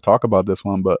brain to talk about this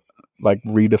one, but. Like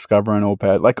rediscovering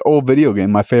old video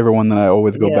game. My favorite one that I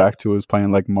always go back to is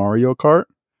playing like Mario Kart.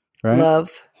 Right?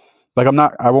 Love. Like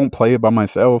I won't play it by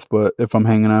myself, but if I'm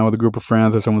hanging out with a group of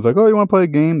friends or someone's like, "Oh, you want to play a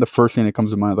game?" The first thing that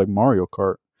comes to mind is like Mario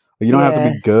Kart. Like, you don't have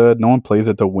to be good. No one plays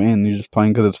it to win. You're just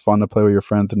playing because it's fun to play with your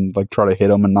friends and like try to hit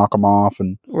them and knock them off.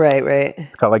 And right.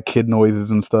 It's got like kid noises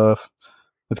and stuff.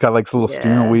 It's got like little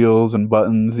steering wheels and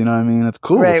buttons, you know what I mean? It's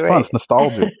cool. Right, it's fun. It's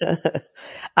nostalgic.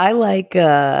 I like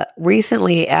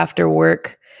recently after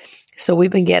work, so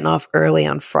we've been getting off early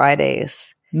on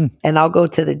Fridays, and I'll go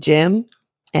to the gym,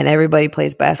 and everybody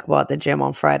plays basketball at the gym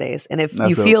on Fridays. And if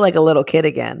you feel like a little kid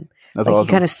again, like awesome. You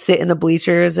kind of sit in the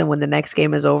bleachers, and when the next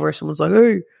game is over, someone's like,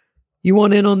 "Hey, you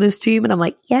want in on this team?" And I'm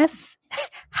like, "Yes."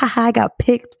 Haha, I got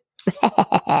picked.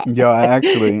 Yo, I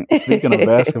actually, speaking of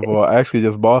basketball, I actually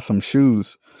just bought some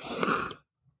shoes.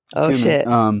 Oh shit!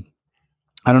 I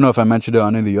don't know if I mentioned it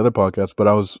on any of the other podcasts, but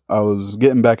I was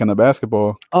getting back into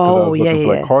basketball. Oh, I was looking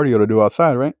for like cardio to do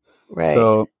outside, right? Right.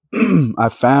 So I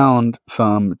found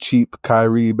some cheap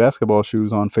Kyrie basketball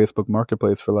shoes on Facebook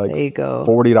Marketplace for like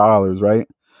 $40, right?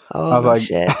 Oh, I was like,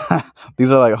 shit.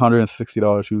 These are like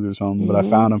 $160 shoes or something, but I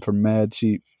found them for mad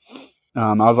cheap.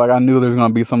 I was like, I knew there's going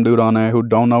to be some dude on there who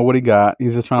don't know what he got.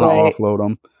 He's just trying to offload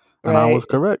them. And I was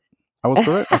correct. I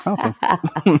found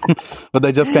some. But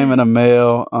they just came in the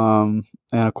mail. And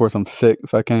of course, I'm sick,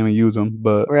 so I can't even use them.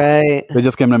 But they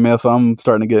just came in the mail, so I'm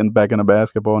starting to get back into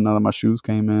basketball now that my shoes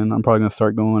came in. I'm probably going to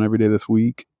start going every day this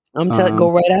week. I'm telling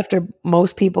go right after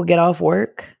most people get off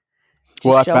work.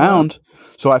 Well, I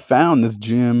found this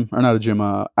gym, or not a gym,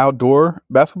 outdoor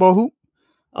basketball hoop.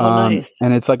 Oh, nice.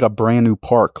 And it's like a brand new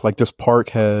park. Like this park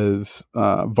has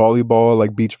volleyball,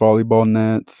 like beach volleyball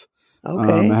nets.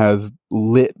 Okay. It has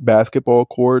lit basketball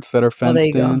courts that are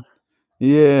fenced in.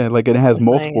 Yeah, like it has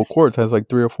multiple courts. It has like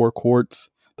 3 or 4 courts.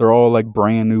 They're all like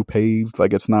brand new paved.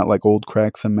 Like it's not like old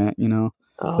crack cement, you know.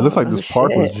 Oh, it looks like this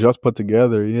park was just put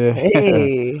together. Yeah.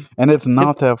 Hey. And it's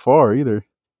not that far either.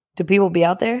 Do people be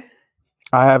out there?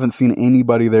 I haven't seen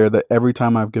anybody there that every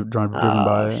time I've driven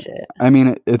by it. Shit. I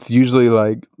mean, it's usually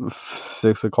like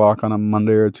 6 o'clock on a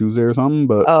Monday or Tuesday or something.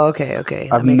 But okay.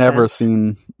 I've never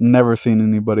seen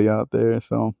anybody out there.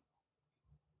 So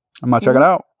I might check it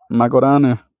out. I might go down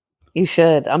there. You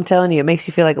should. I'm telling you, it makes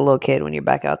you feel like a little kid when you're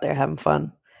back out there having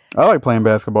fun. I like playing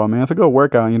basketball, man. It's a good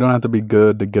workout. And you don't have to be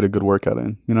good to get a good workout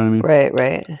in. You know what I mean?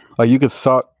 Right. Like you could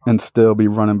suck and still be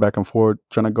running back and forth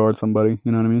trying to guard somebody.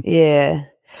 You know what I mean? Yeah.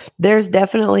 There's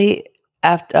definitely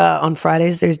after on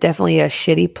Fridays, there's definitely a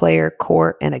shitty player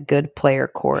court and a good player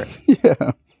court.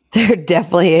 Yeah. There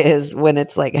definitely is when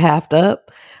it's like halved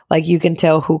up. Like you can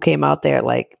tell who came out there.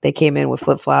 Like they came in with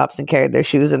flip flops and carried their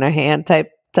shoes in their hand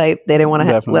type. They didn't want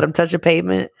to let them touch the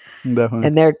pavement. Definitely.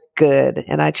 And they're good.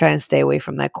 And I try and stay away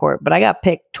from that court. But I got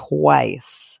picked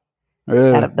twice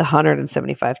out of the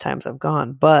 175 times I've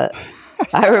gone. But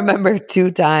I remember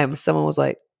 2 times someone was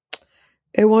like,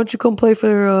 hey, why don't you come play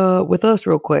for with us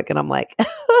real quick? And I'm like,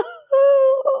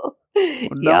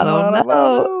 y'all don't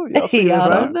know. Y'all see y'all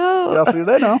don't know. Y'all see,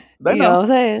 they know. They you know what I'm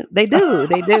saying? They do.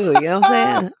 You know what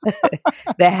I'm saying?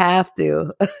 They have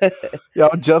to.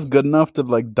 Y'all just good enough to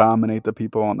like dominate the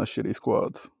people on the shitty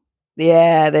squads.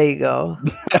 Yeah, there you go.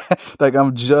 Like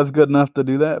I'm just good enough to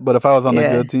do that. But if I was on the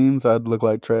good teams, I'd look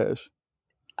like trash.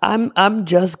 I'm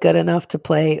just good enough to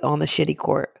play on the shitty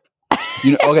court.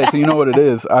 Okay, so you know what it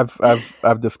is.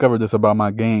 I've discovered this about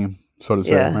my game, so to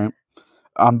say, right?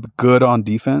 I'm good on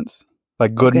defense,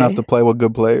 like good enough to play with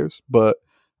good players, but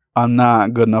I'm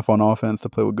not good enough on offense to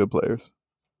play with good players.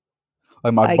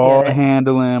 Like my ball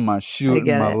handling, my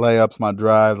shooting, my layups, my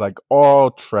drives, like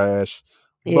all trash.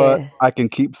 Yeah. But I can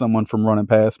keep someone from running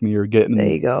past me or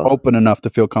getting open enough to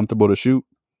feel comfortable to shoot.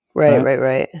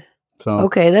 Right. So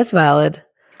okay, that's valid.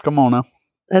 Come on now.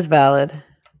 That's valid.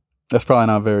 That's probably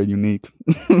not very unique.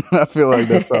 I feel like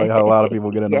that's probably how a lot of people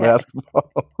get into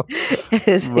basketball. You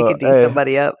can do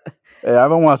somebody up. Hey, I've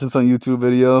been watching some YouTube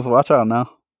videos. Watch out now.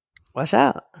 Watch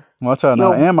out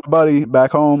now. And my buddy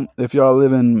back home, if y'all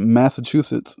live in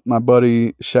Massachusetts, my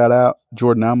buddy, shout out,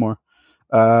 Jordan Almore,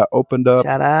 opened up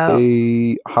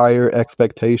a Higher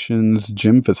Expectations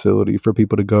gym facility for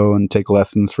people to go and take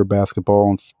lessons for basketball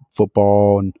and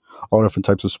football and all different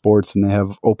types of sports. And they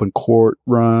have open court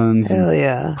runs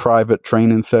and private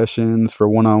training sessions for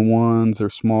one-on-ones or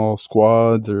small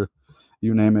squads or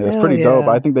you name it. It's pretty dope.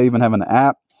 I think they even have an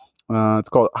app. It's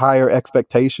called Higher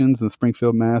Expectations in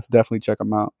Springfield, Mass. Definitely check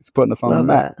them out. He's putting us on the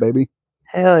map, baby.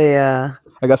 Hell yeah.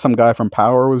 I got some guy from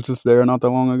Power was just there not that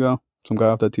long ago. Some guy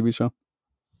off that TV show.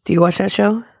 Do you watch that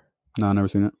show? No, I've never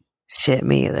seen it. Shit,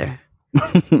 me either.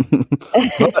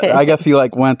 I guess he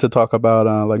like went to talk about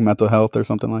like mental health or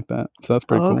something like that. So that's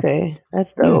pretty cool. Okay,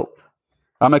 that's dope. Yeah.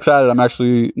 I'm excited. I'm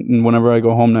actually, whenever I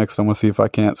go home next, I'm going to see if I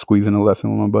can't squeeze in a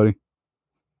lesson with my buddy.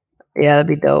 Yeah, that'd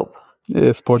be dope.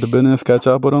 Yeah, support the business, catch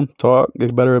up with them, talk,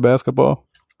 get better at basketball.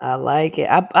 I like it.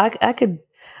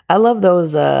 I love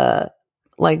those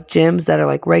like gyms that are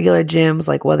like regular gyms,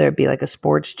 like whether it be like a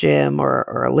sports gym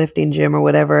or a lifting gym or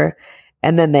whatever.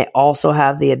 And then they also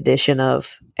have the addition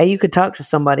of, hey, you could talk to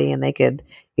somebody and they could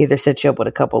either set you up with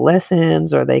a couple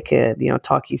lessons or they could,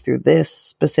 talk you through this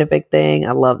specific thing.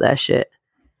 I love that shit.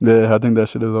 Yeah, I think that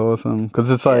shit is awesome. Because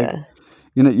it's like,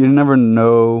 you never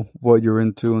know what you're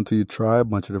into until you try a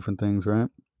bunch of different things, right?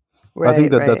 I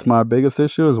think that's my biggest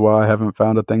issue is why I haven't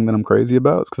found a thing that I'm crazy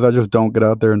about. It's because I just don't get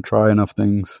out there and try enough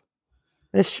things.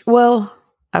 Well,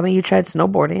 I mean, you tried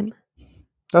snowboarding.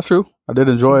 That's true. I did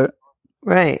enjoy it.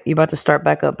 Right. You about to start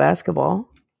back up basketball.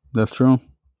 That's true.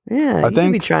 Yeah, you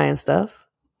could be trying stuff.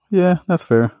 Yeah, that's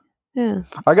fair. Yeah.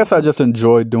 I guess I just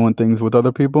enjoy doing things with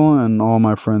other people and all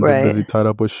my friends are busy tied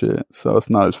up with shit. So it's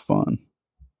not as fun.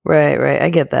 Right. I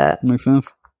get that. Makes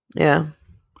sense? Yeah.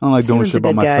 I don't like doing shit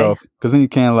by myself because then you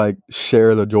can't like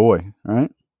share the joy, right?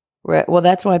 Right. Well,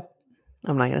 that's why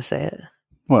I'm not going to say it.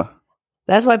 What?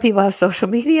 That's why people have social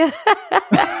media.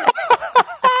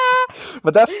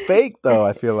 But that's fake, though.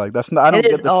 I feel like that's not. I don't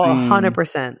get the same.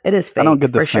 100%. It is fake. I don't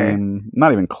get the same.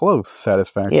 Not even close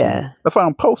satisfaction. Yeah. That's why I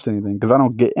don't post anything because I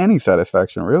don't get any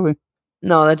satisfaction. Really.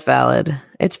 No, that's valid.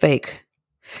 It's fake.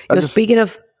 Speaking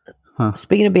of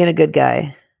being a good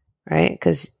guy, right?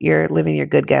 Because you're living your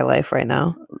good guy life right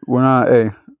now.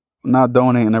 We're not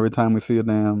donating every time we see a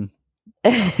damn.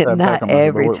 Not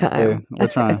every time. We're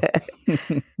trying.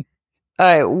 All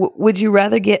right. Would you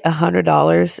rather get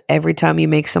 $100 every time you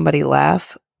make somebody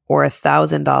laugh or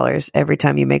 $1,000 every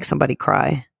time you make somebody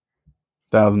cry?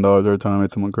 $1,000 every time I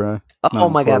make someone cry. Oh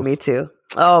my God, me too.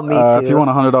 Oh, me too. If you want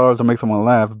 $100 to make someone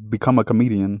laugh, become a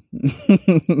comedian.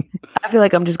 I feel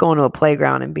like I'm just going to a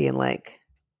playground and being like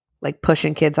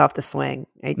pushing kids off the swing.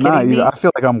 Are you kidding me? I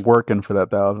feel like I'm working for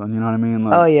that 1,000. You know what I mean?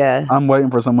 Like, oh yeah. I'm waiting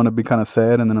for someone to be kind of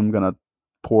sad, and then I'm gonna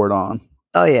pour it on.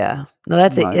 Oh yeah. No,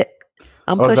 that's it.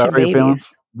 I'm pushing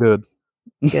babies. Good.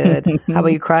 How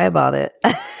about you cry about it?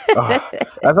 I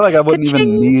feel like I wouldn't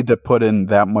even need to put in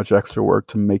that much extra work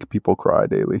to make people cry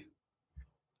daily.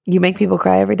 You make people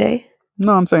cry every day?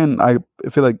 No, I'm saying I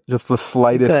feel like just the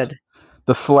slightest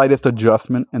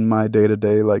adjustment in my day to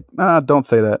day. Like, don't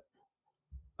say that.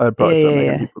 I'd probably start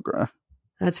making people cry.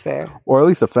 That's fair. Or at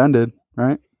least offended,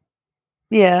 right?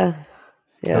 Yeah.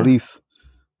 At least.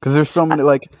 Because there's so many,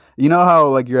 like, you know how,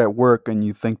 like, you're at work and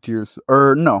you think to yourself,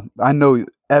 or no, I know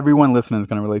everyone listening is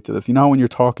going to relate to this. You know how when you're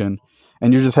talking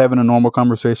and you're just having a normal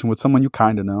conversation with someone you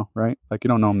kind of know, right? Like, you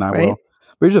don't know them that well.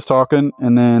 But you're just talking,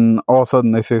 and then all of a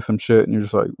sudden they say some shit, and you're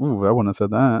just like, ooh, I wouldn't have said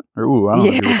that. Or, ooh, I don't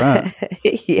agree with that.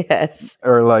 Yes.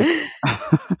 Or, like,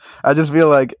 I just feel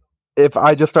like if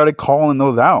I just started calling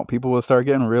those out, people would start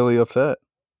getting really upset.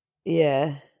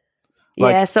 Yeah.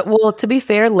 Like, yeah, so, well, to be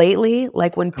fair, lately,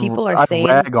 like, when people are saying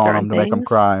rag on certain them to make them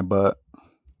cry, but...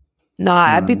 No,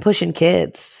 I'd be pushing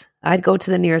kids. I'd go to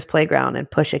the nearest playground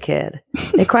and push a kid.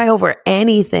 They cry over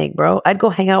anything, bro. I'd go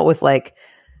hang out with, like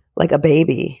a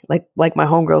baby, like my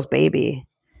homegirl's baby.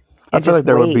 I feel like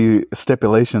there would be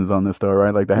stipulations on this, though,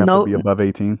 right? Like, they have to be above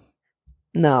 18.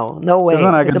 No way.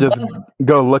 Then I could just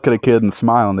go look at a kid and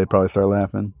smile, and they'd probably start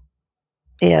laughing.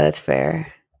 Yeah, that's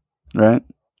fair. Right?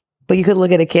 But you could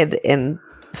look at a kid and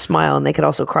smile, and they could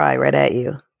also cry right at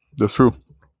you. That's true.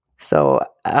 So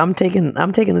I'm taking the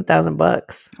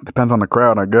 $1,000. Depends on the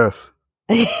crowd, I guess.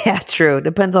 Yeah, true.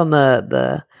 Depends on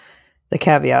the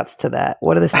caveats to that.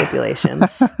 What are the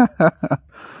stipulations?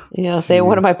 Say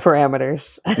what are my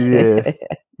parameters?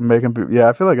 Yeah,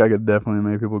 I feel like I could definitely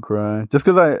make people cry. Just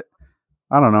because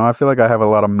I don't know. I feel like I have a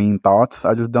lot of mean thoughts.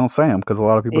 I just don't say them because a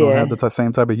lot of people don't have the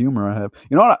same type of humor I have.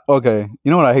 You know what?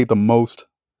 You know what I hate the most?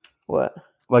 What?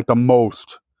 Like the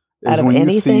most out of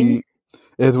anything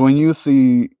is when you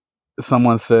see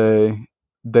someone say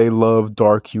they love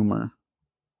dark humor.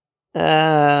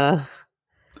 What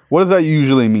does that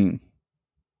usually mean?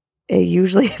 It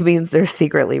usually means they're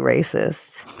secretly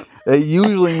racist. It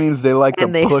usually means they like to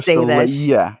push the limits.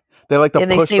 Yeah, they like to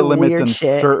push the limits in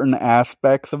certain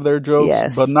aspects of their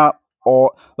jokes, but not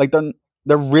all. Like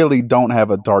they really don't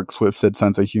have a dark, twisted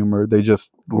sense of humor. They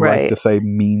just like to say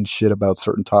mean shit about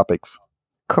certain topics.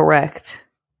 Correct.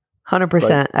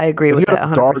 100%. I agree with that.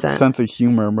 100%. Dark sense of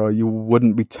humor, bro. You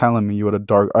wouldn't be telling me you had a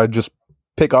dark. I'd just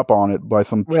pick up on it by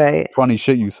some funny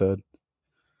shit you said.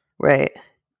 Right.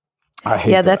 I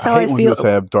hate that. That's how I feel. When people say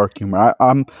I have dark humor.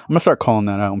 I'm gonna start calling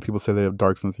that out when people say they have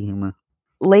dark sense of humor.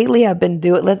 Lately, I've been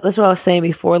doing. That's what I was saying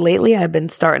before. Lately, I've been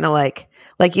starting to like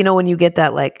when you get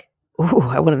that ooh,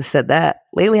 I wouldn't have said that.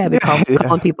 Lately, I've been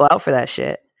calling people out for that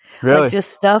shit. Really? Like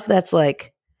just stuff that's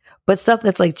but stuff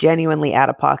that's genuinely out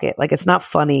of pocket. Like it's not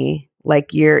funny.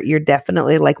 Like you're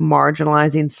definitely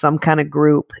marginalizing some kind of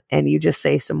group, and you just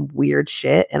say some weird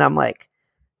shit, and I'm like,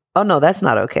 oh no, that's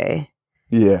not okay.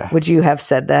 Yeah. Would you have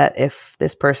said that if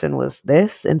this person was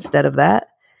this instead of that?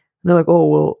 And they're like, oh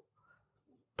well,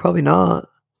 probably not.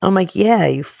 I'm like, yeah,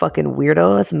 you fucking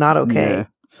weirdo. That's not okay. Yeah.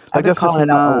 I've been calling it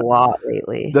out a lot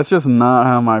lately. That's just not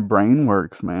how my brain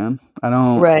works, man. I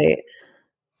don't. Right.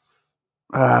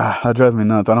 That drives me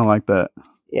nuts. I don't like that.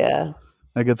 Yeah.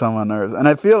 That gets on my nerves. And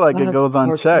I feel like it goes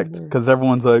unchecked because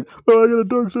everyone's like, oh, I got a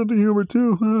dark sense of humor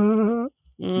too.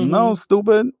 Mm-hmm. No,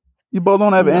 stupid. You both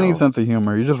don't have any sense of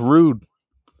humor. You're just rude.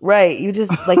 Right. You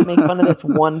just make fun of this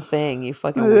one thing. You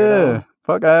fucking weirdo. Yeah.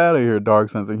 Fuck out of here, dark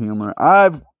sense of humor. I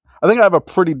think I have a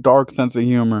pretty dark sense of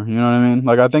humor. You know what I mean?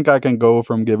 Like, I think I can go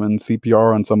from giving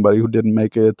CPR on somebody who didn't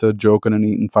make it to joking and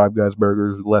eating Five Guys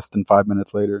burgers less than 5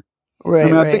 minutes later. Right. I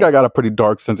mean, I think I got a pretty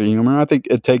dark sense of humor. I think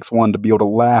it takes one to be able to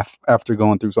laugh after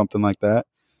going through something like that.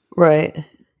 Right.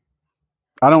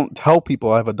 I don't tell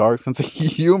people I have a dark sense of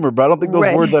humor, but I don't think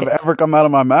those words have ever come out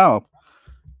of my mouth.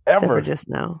 Ever. Except for just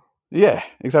now. Yeah,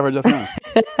 except for just now.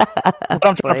 But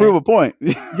I'm trying to prove a point.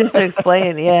 Just to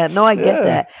explain. Yeah. No, I get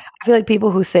that. I feel like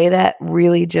people who say that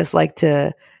really just like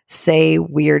to say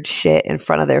weird shit in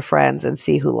front of their friends and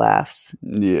see who laughs.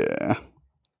 Yeah.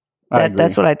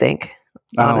 That's what I think.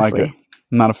 I don't like it.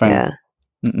 I'm not a fan.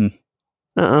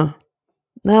 Yeah.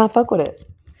 Nah, fuck with it.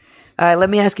 All right, let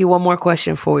me ask you one more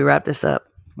question before we wrap this up.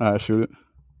 All right, shoot it.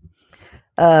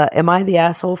 Am I the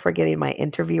asshole for getting my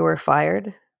interviewer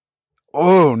fired?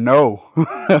 Oh, no.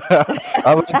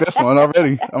 I like this one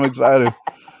already. I'm excited.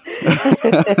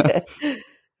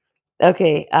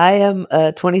 Okay, I am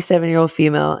a 27-year-old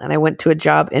female, and I went to a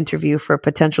job interview for a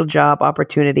potential job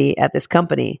opportunity at this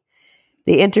company.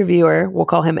 The interviewer, we'll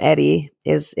call him Eddie,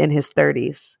 is in his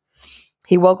 30s.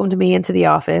 He welcomed me into the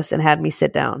office and had me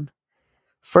sit down.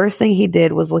 First thing he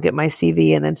did was look at my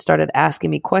CV and then started asking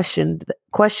me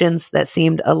questions that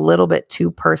seemed a little bit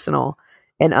too personal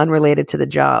and unrelated to the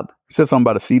job. You said something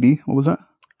about a CD. What was that?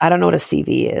 I don't know what a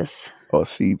CV is. Oh, a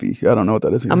CV. I don't know what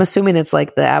that is either. I'm assuming it's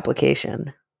like the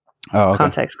application. Oh, okay.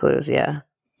 Context clues, yeah.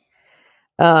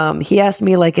 He asked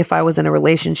me if I was in a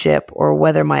relationship or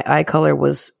whether my eye color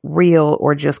was real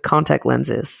or just contact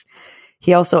lenses.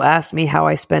 He also asked me how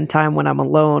I spend time when I'm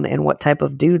alone and what type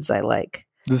of dudes I like.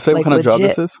 Does it say what kind of job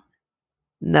this is?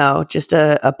 No, just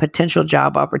a potential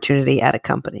job opportunity at a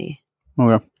company.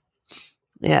 Okay.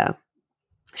 Yeah.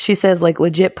 She says like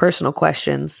legit personal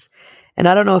questions. And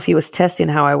I don't know if he was testing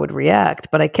how I would react,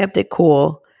 but I kept it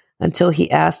cool until he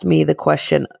asked me the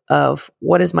question of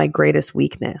what is my greatest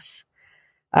weakness?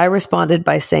 I responded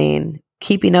by saying,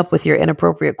 keeping up with your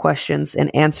inappropriate questions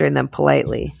and answering them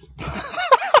politely.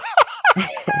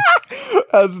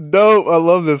 That's dope. I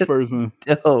love this person.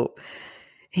 Dope.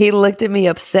 He looked at me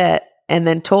upset and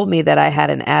then told me that I had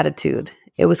an attitude.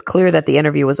 It was clear that the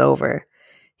interview was over.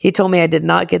 He told me I did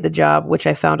not get the job, which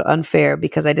I found unfair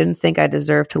because I didn't think I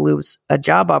deserved to lose a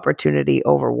job opportunity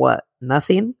over what?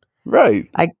 Nothing? Right.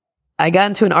 I got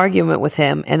into an argument with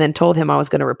him and then told him I was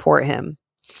going to report him.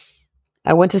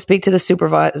 I went to speak to the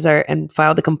supervisor and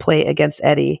filed a complaint against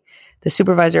Eddie. The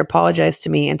supervisor apologized to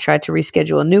me and tried to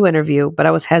reschedule a new interview, but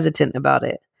I was hesitant about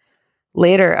it.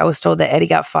 Later, I was told that Eddie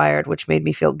got fired, which made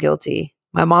me feel guilty.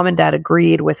 My mom and dad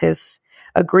agreed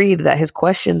that his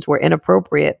questions were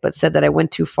inappropriate, but said that I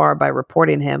went too far by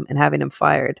reporting him and having him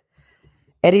fired.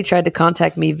 Eddie tried to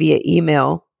contact me via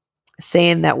email,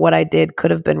 saying that what I did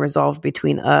could have been resolved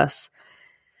between us,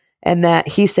 and that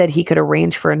he said he could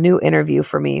arrange for a new interview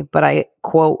for me, but I,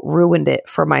 quote, ruined it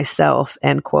for myself,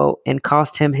 end quote, and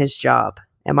cost him his job.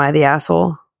 Am I the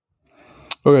asshole?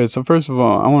 Okay, so first of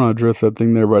all, I want to address that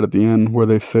thing there right at the end where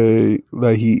they say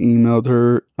that he emailed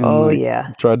her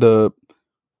and tried to...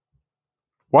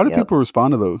 Why do people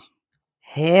respond to those?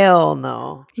 Hell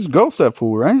no. Just ghost that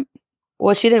fool, right?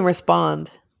 Well, she didn't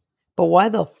respond. But why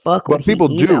the fuck would people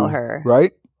he email her?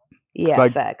 Right? Yeah,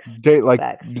 like, facts.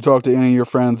 Facts. You talk to any of your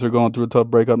friends, they're going through a tough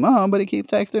breakup. No, but he keep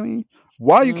texting me.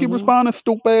 Why you keep responding,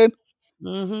 stupid?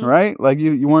 Right? Like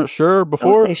you weren't sure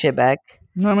before. Don't say shit back.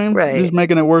 You know what I mean? Right. You're just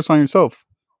making it worse on yourself.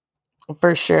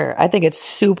 For sure. I think it's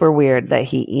super weird that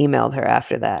he emailed her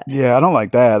after that. Yeah, I don't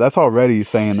like that. That's already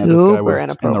saying that this guy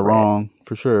was in the wrong.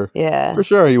 For sure. Yeah. For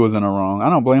sure he was in the wrong. I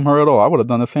don't blame her at all. I would have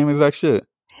done the same exact shit.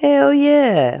 Hell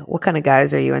yeah. What kind of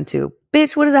guys are you into?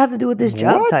 Bitch, what does that have to do with this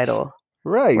job title?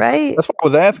 Right. Right. That's what I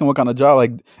was asking. What kind of job?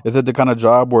 Like, is it the kind of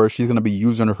job where she's going to be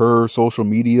using her social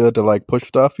media to like push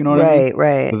stuff? You know what I mean?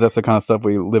 Right. Because that's the kind of stuff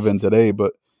we live in today.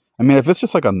 But I mean, if it's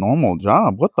just like a normal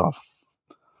job, what the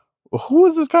who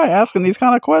is this guy asking these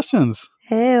kind of questions?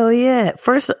 Hell yeah.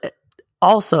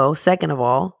 Second of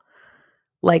all,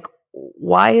 like,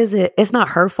 why is it's not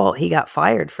her fault he got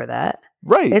fired for that.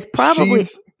 Right. It's probably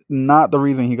she's not the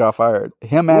reason he got fired.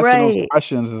 Him asking those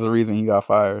questions is the reason he got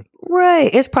fired.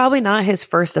 Right. It's probably not his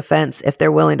first offense if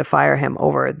they're willing to fire him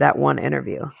over that one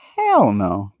interview. Hell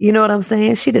no. You know what I'm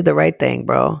saying? She did the right thing,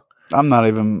 bro. I'm not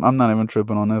even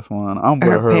tripping on this one. I'm with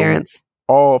her parents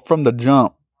all from the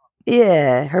jump.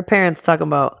 Yeah, her parents talking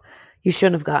about you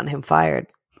shouldn't have gotten him fired.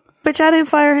 Bitch, I didn't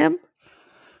fire him.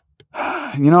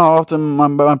 You know how often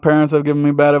my parents have given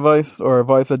me bad advice or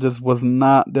advice that just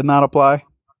did not apply?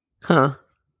 Huh.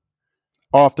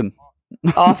 Often.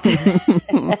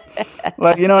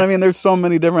 Like, you know what I mean? There's so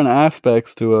many different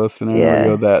aspects to a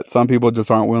scenario that some people just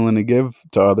aren't willing to give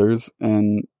to others.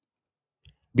 And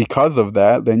because of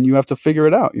that, then you have to figure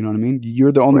it out. You know what I mean?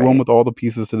 You're the only one with all the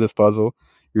pieces to this puzzle.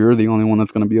 You're the only one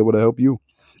that's going to be able to help you.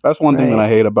 That's one thing that I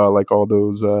hate about like all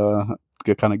those,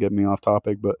 kind of get me off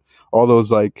topic, but all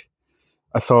those like,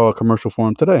 I saw a commercial for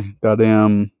him today.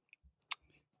 Goddamn,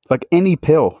 like any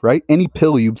pill, right? Any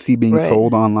pill you see being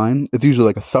sold online, it's usually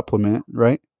like a supplement,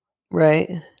 right? Right.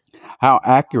 How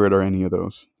accurate are any of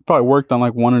those? Probably worked on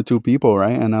like one or two people,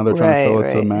 right? And now they're trying to sell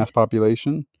it to the mass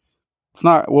population. It's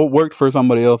not what worked for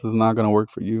somebody else is not going to work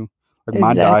for you. Like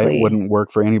my diet wouldn't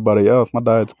work for anybody else. My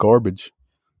diet's garbage.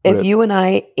 If you and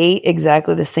I ate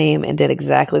exactly the same and did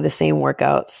exactly the same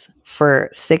workouts for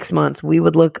 6 months, we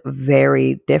would look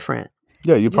very different.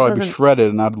 Yeah, you'd probably be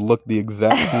shredded and I'd look the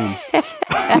exact same.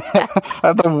 I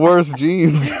have the worst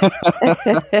genes.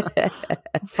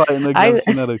 Fighting against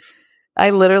genetics.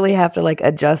 I literally have to like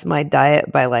adjust my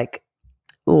diet by like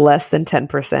less than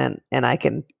 10% and I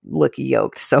can look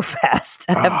yoked so fast.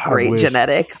 I have great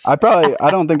genetics. I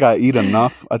don't think I eat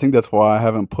enough. I think that's why I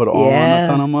haven't put on a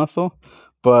ton of muscle.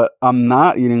 But I'm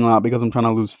not eating a lot because I'm trying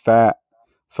to lose fat.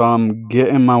 So I'm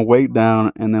getting my weight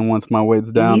down, and then once my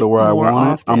weight's down to where I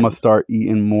want it, I'm gonna start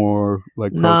eating more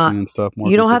like protein and stuff.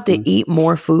 You don't have to eat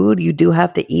more food. You do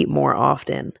have to eat more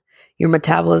often. Your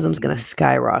metabolism's gonna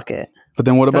skyrocket. But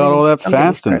then what about all that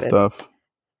fasting stuff?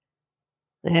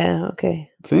 Yeah.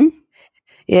 Okay. See?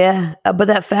 Yeah, but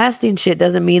that fasting shit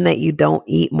doesn't mean that you don't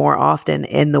eat more often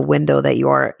in the window that you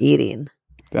are eating.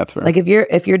 That's right. Like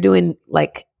if you're doing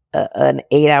like an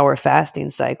 8-hour fasting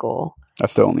cycle. I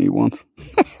still only eat once.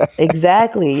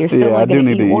 Exactly. You're still only going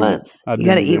to eat once. You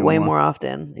got to eat way more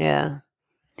often. Yeah.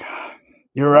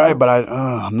 You're right, but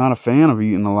I'm not a fan of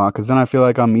eating a lot because then I feel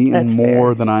like I'm eating That's more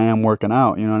fair. than I am working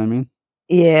out. You know what I mean?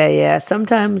 Yeah.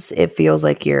 Sometimes it feels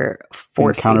like you're Being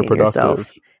force feeding counterproductive.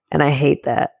 yourself. And I hate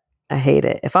that. I hate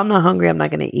it. If I'm not hungry, I'm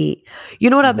not going to eat. You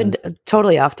know what I've been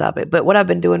totally off topic, but what I've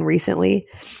been doing recently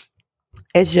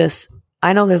is just,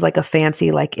 I know there's like a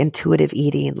fancy, like intuitive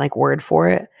eating, like word for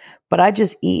it, but I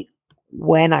just eat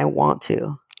when I want to.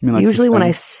 You mean like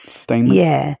Usually sustainment?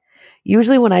 Yeah.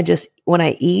 Usually when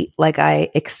I eat, like I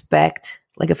expect,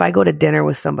 like if I go to dinner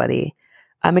with somebody,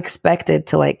 I'm expected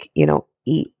to like,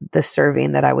 eat the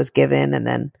serving that I was given and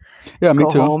then me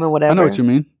go too. home and whatever. I know what you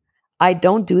mean. I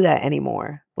don't do that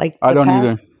anymore. Like I don't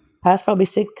either. Past probably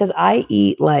 6, because I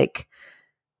eat like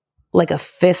a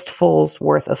fistful's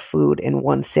worth of food in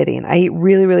one sitting. I eat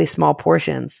really, really small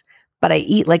portions, but I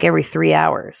eat like every 3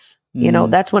 hours.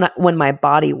 That's when my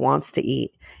body wants to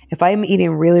eat. If I'm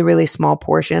eating really, really small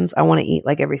portions, I want to eat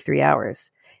like every 3 hours.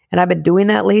 And I've been doing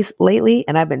that lately,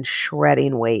 and I've been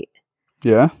shredding weight.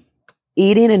 Yeah.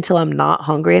 Eating until I'm not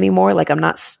hungry anymore. Like I'm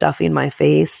not stuffing my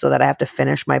face so that I have to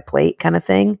finish my plate kind of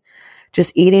thing.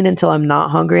 Just eating until I'm not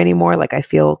hungry anymore. Like I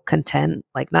feel content,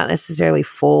 like not necessarily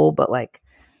full, but like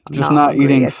I'm just not not hungry.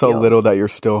 eating so little that you're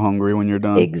still hungry when you're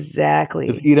done. Exactly.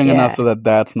 Just eating enough so that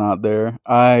that's not there.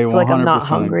 So like I'm not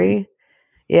hungry. Agree.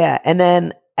 Yeah. And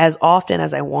then as often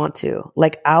as I want to,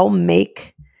 like I'll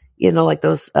make, like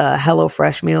those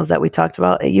HelloFresh meals that we talked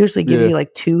about. It usually gives you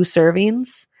like 2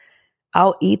 servings.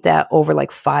 I'll eat that over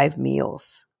like 5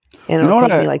 meals. And it'll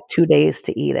take me like 2 days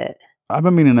to eat it. I've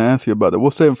been meaning to ask you about that.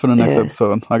 We'll save it for the next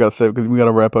episode. I gotta save it because we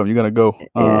gotta wrap up. You gotta go.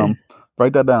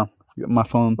 Write that down. My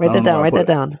phone. Write that down. Write that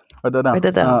down.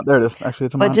 There it is. Actually,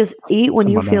 it's in But just eat when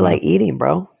you feel like eating,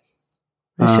 bro.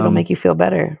 That shit'll make you feel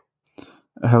better.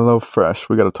 HelloFresh.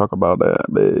 We gotta talk about that,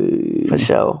 babe. For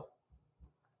sure.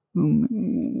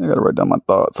 I gotta write down my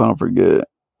thoughts so I don't forget.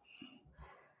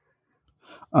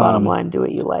 Bottom line, do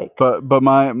what you like. But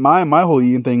my whole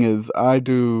eating thing is I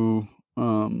do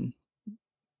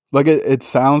like it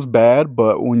sounds bad,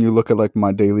 but when you look at like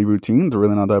my daily routine, it's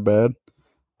really not that bad.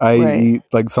 I eat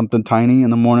like something tiny in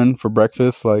the morning for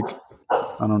breakfast, like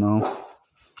I don't know,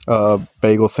 a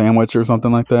bagel sandwich or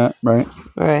something like that, right?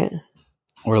 Right.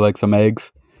 Or like some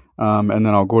eggs. And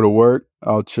then I'll go to work.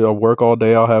 I'll work all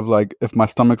day. I'll have like, if my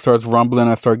stomach starts rumbling,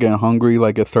 I start getting hungry,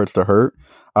 like it starts to hurt.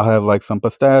 I'll have like some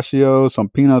pistachios, some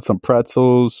peanuts, some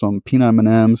pretzels, some peanut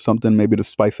M&Ms, something maybe to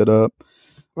spice it up.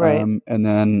 Right. And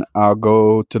then I'll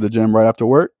go to the gym right after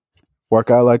work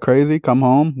out like crazy, come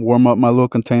home, warm up my little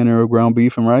container of ground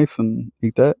beef and rice and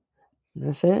eat that.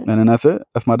 That's it. And then that's it.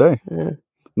 That's my day. Yeah.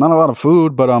 Not a lot of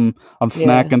food, but I'm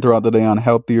snacking throughout the day on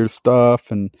healthier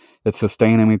stuff, and it's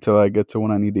sustaining me till I get to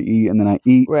when I need to eat. And then I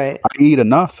eat. Right. I eat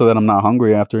enough so that I'm not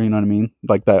hungry after. You know what I mean?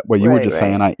 Like that. What you were just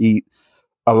saying. I eat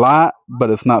a lot, but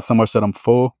it's not so much that I'm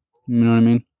full. You know what I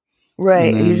mean?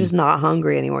 Right. You're just not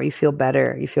hungry anymore. You feel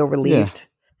better. You feel relieved.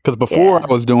 Because before I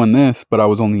was doing this, but I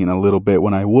was only eating a little bit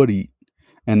when I would eat,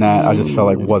 and that I just felt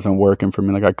like wasn't working for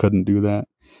me. Like I couldn't do that.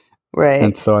 Right.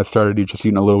 And so I started just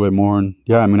eating a little bit more. And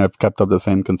yeah, I mean, I've kept up the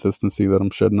same consistency that I'm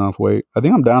shedding off weight. I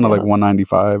think I'm down to like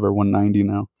 195 or 190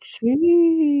 now.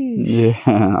 Sheesh.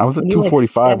 Yeah. I was at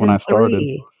 245 like when I started.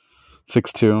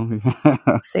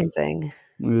 6'2". Same thing.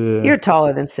 Yeah. You're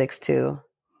taller than 6'2".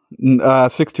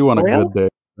 6'2" on a good day.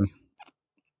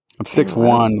 I'm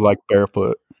 6'1", like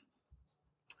barefoot.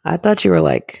 I thought you were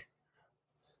like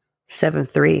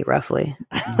 7'3", roughly.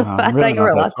 I thought you were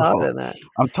a lot taller than that.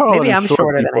 I'm taller. Maybe I'm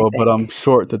shorter people, than I think. But I'm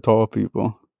short to tall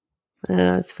people.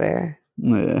 Yeah, that's fair.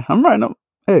 Yeah, I'm right up.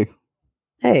 Hey,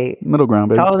 middle ground,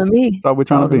 baby. Taller than me. That's all we're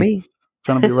trying to be.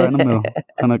 Trying to be right in the middle.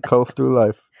 Trying to coast through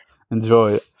life.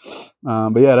 Enjoy it.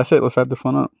 But yeah, that's it. Let's wrap this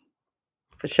one up.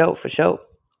 For sure.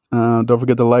 Don't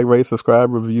forget to like, rate,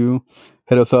 subscribe, review.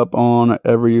 Hit us up on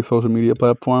every social media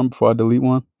platform before I delete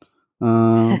one.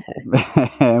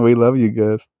 We love you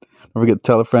guys. Don't forget to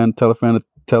tell a friend.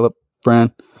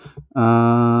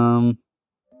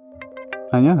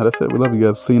 And yeah, that's it. We love you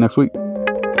guys. See you next week.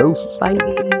 Peace.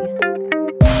 Bye.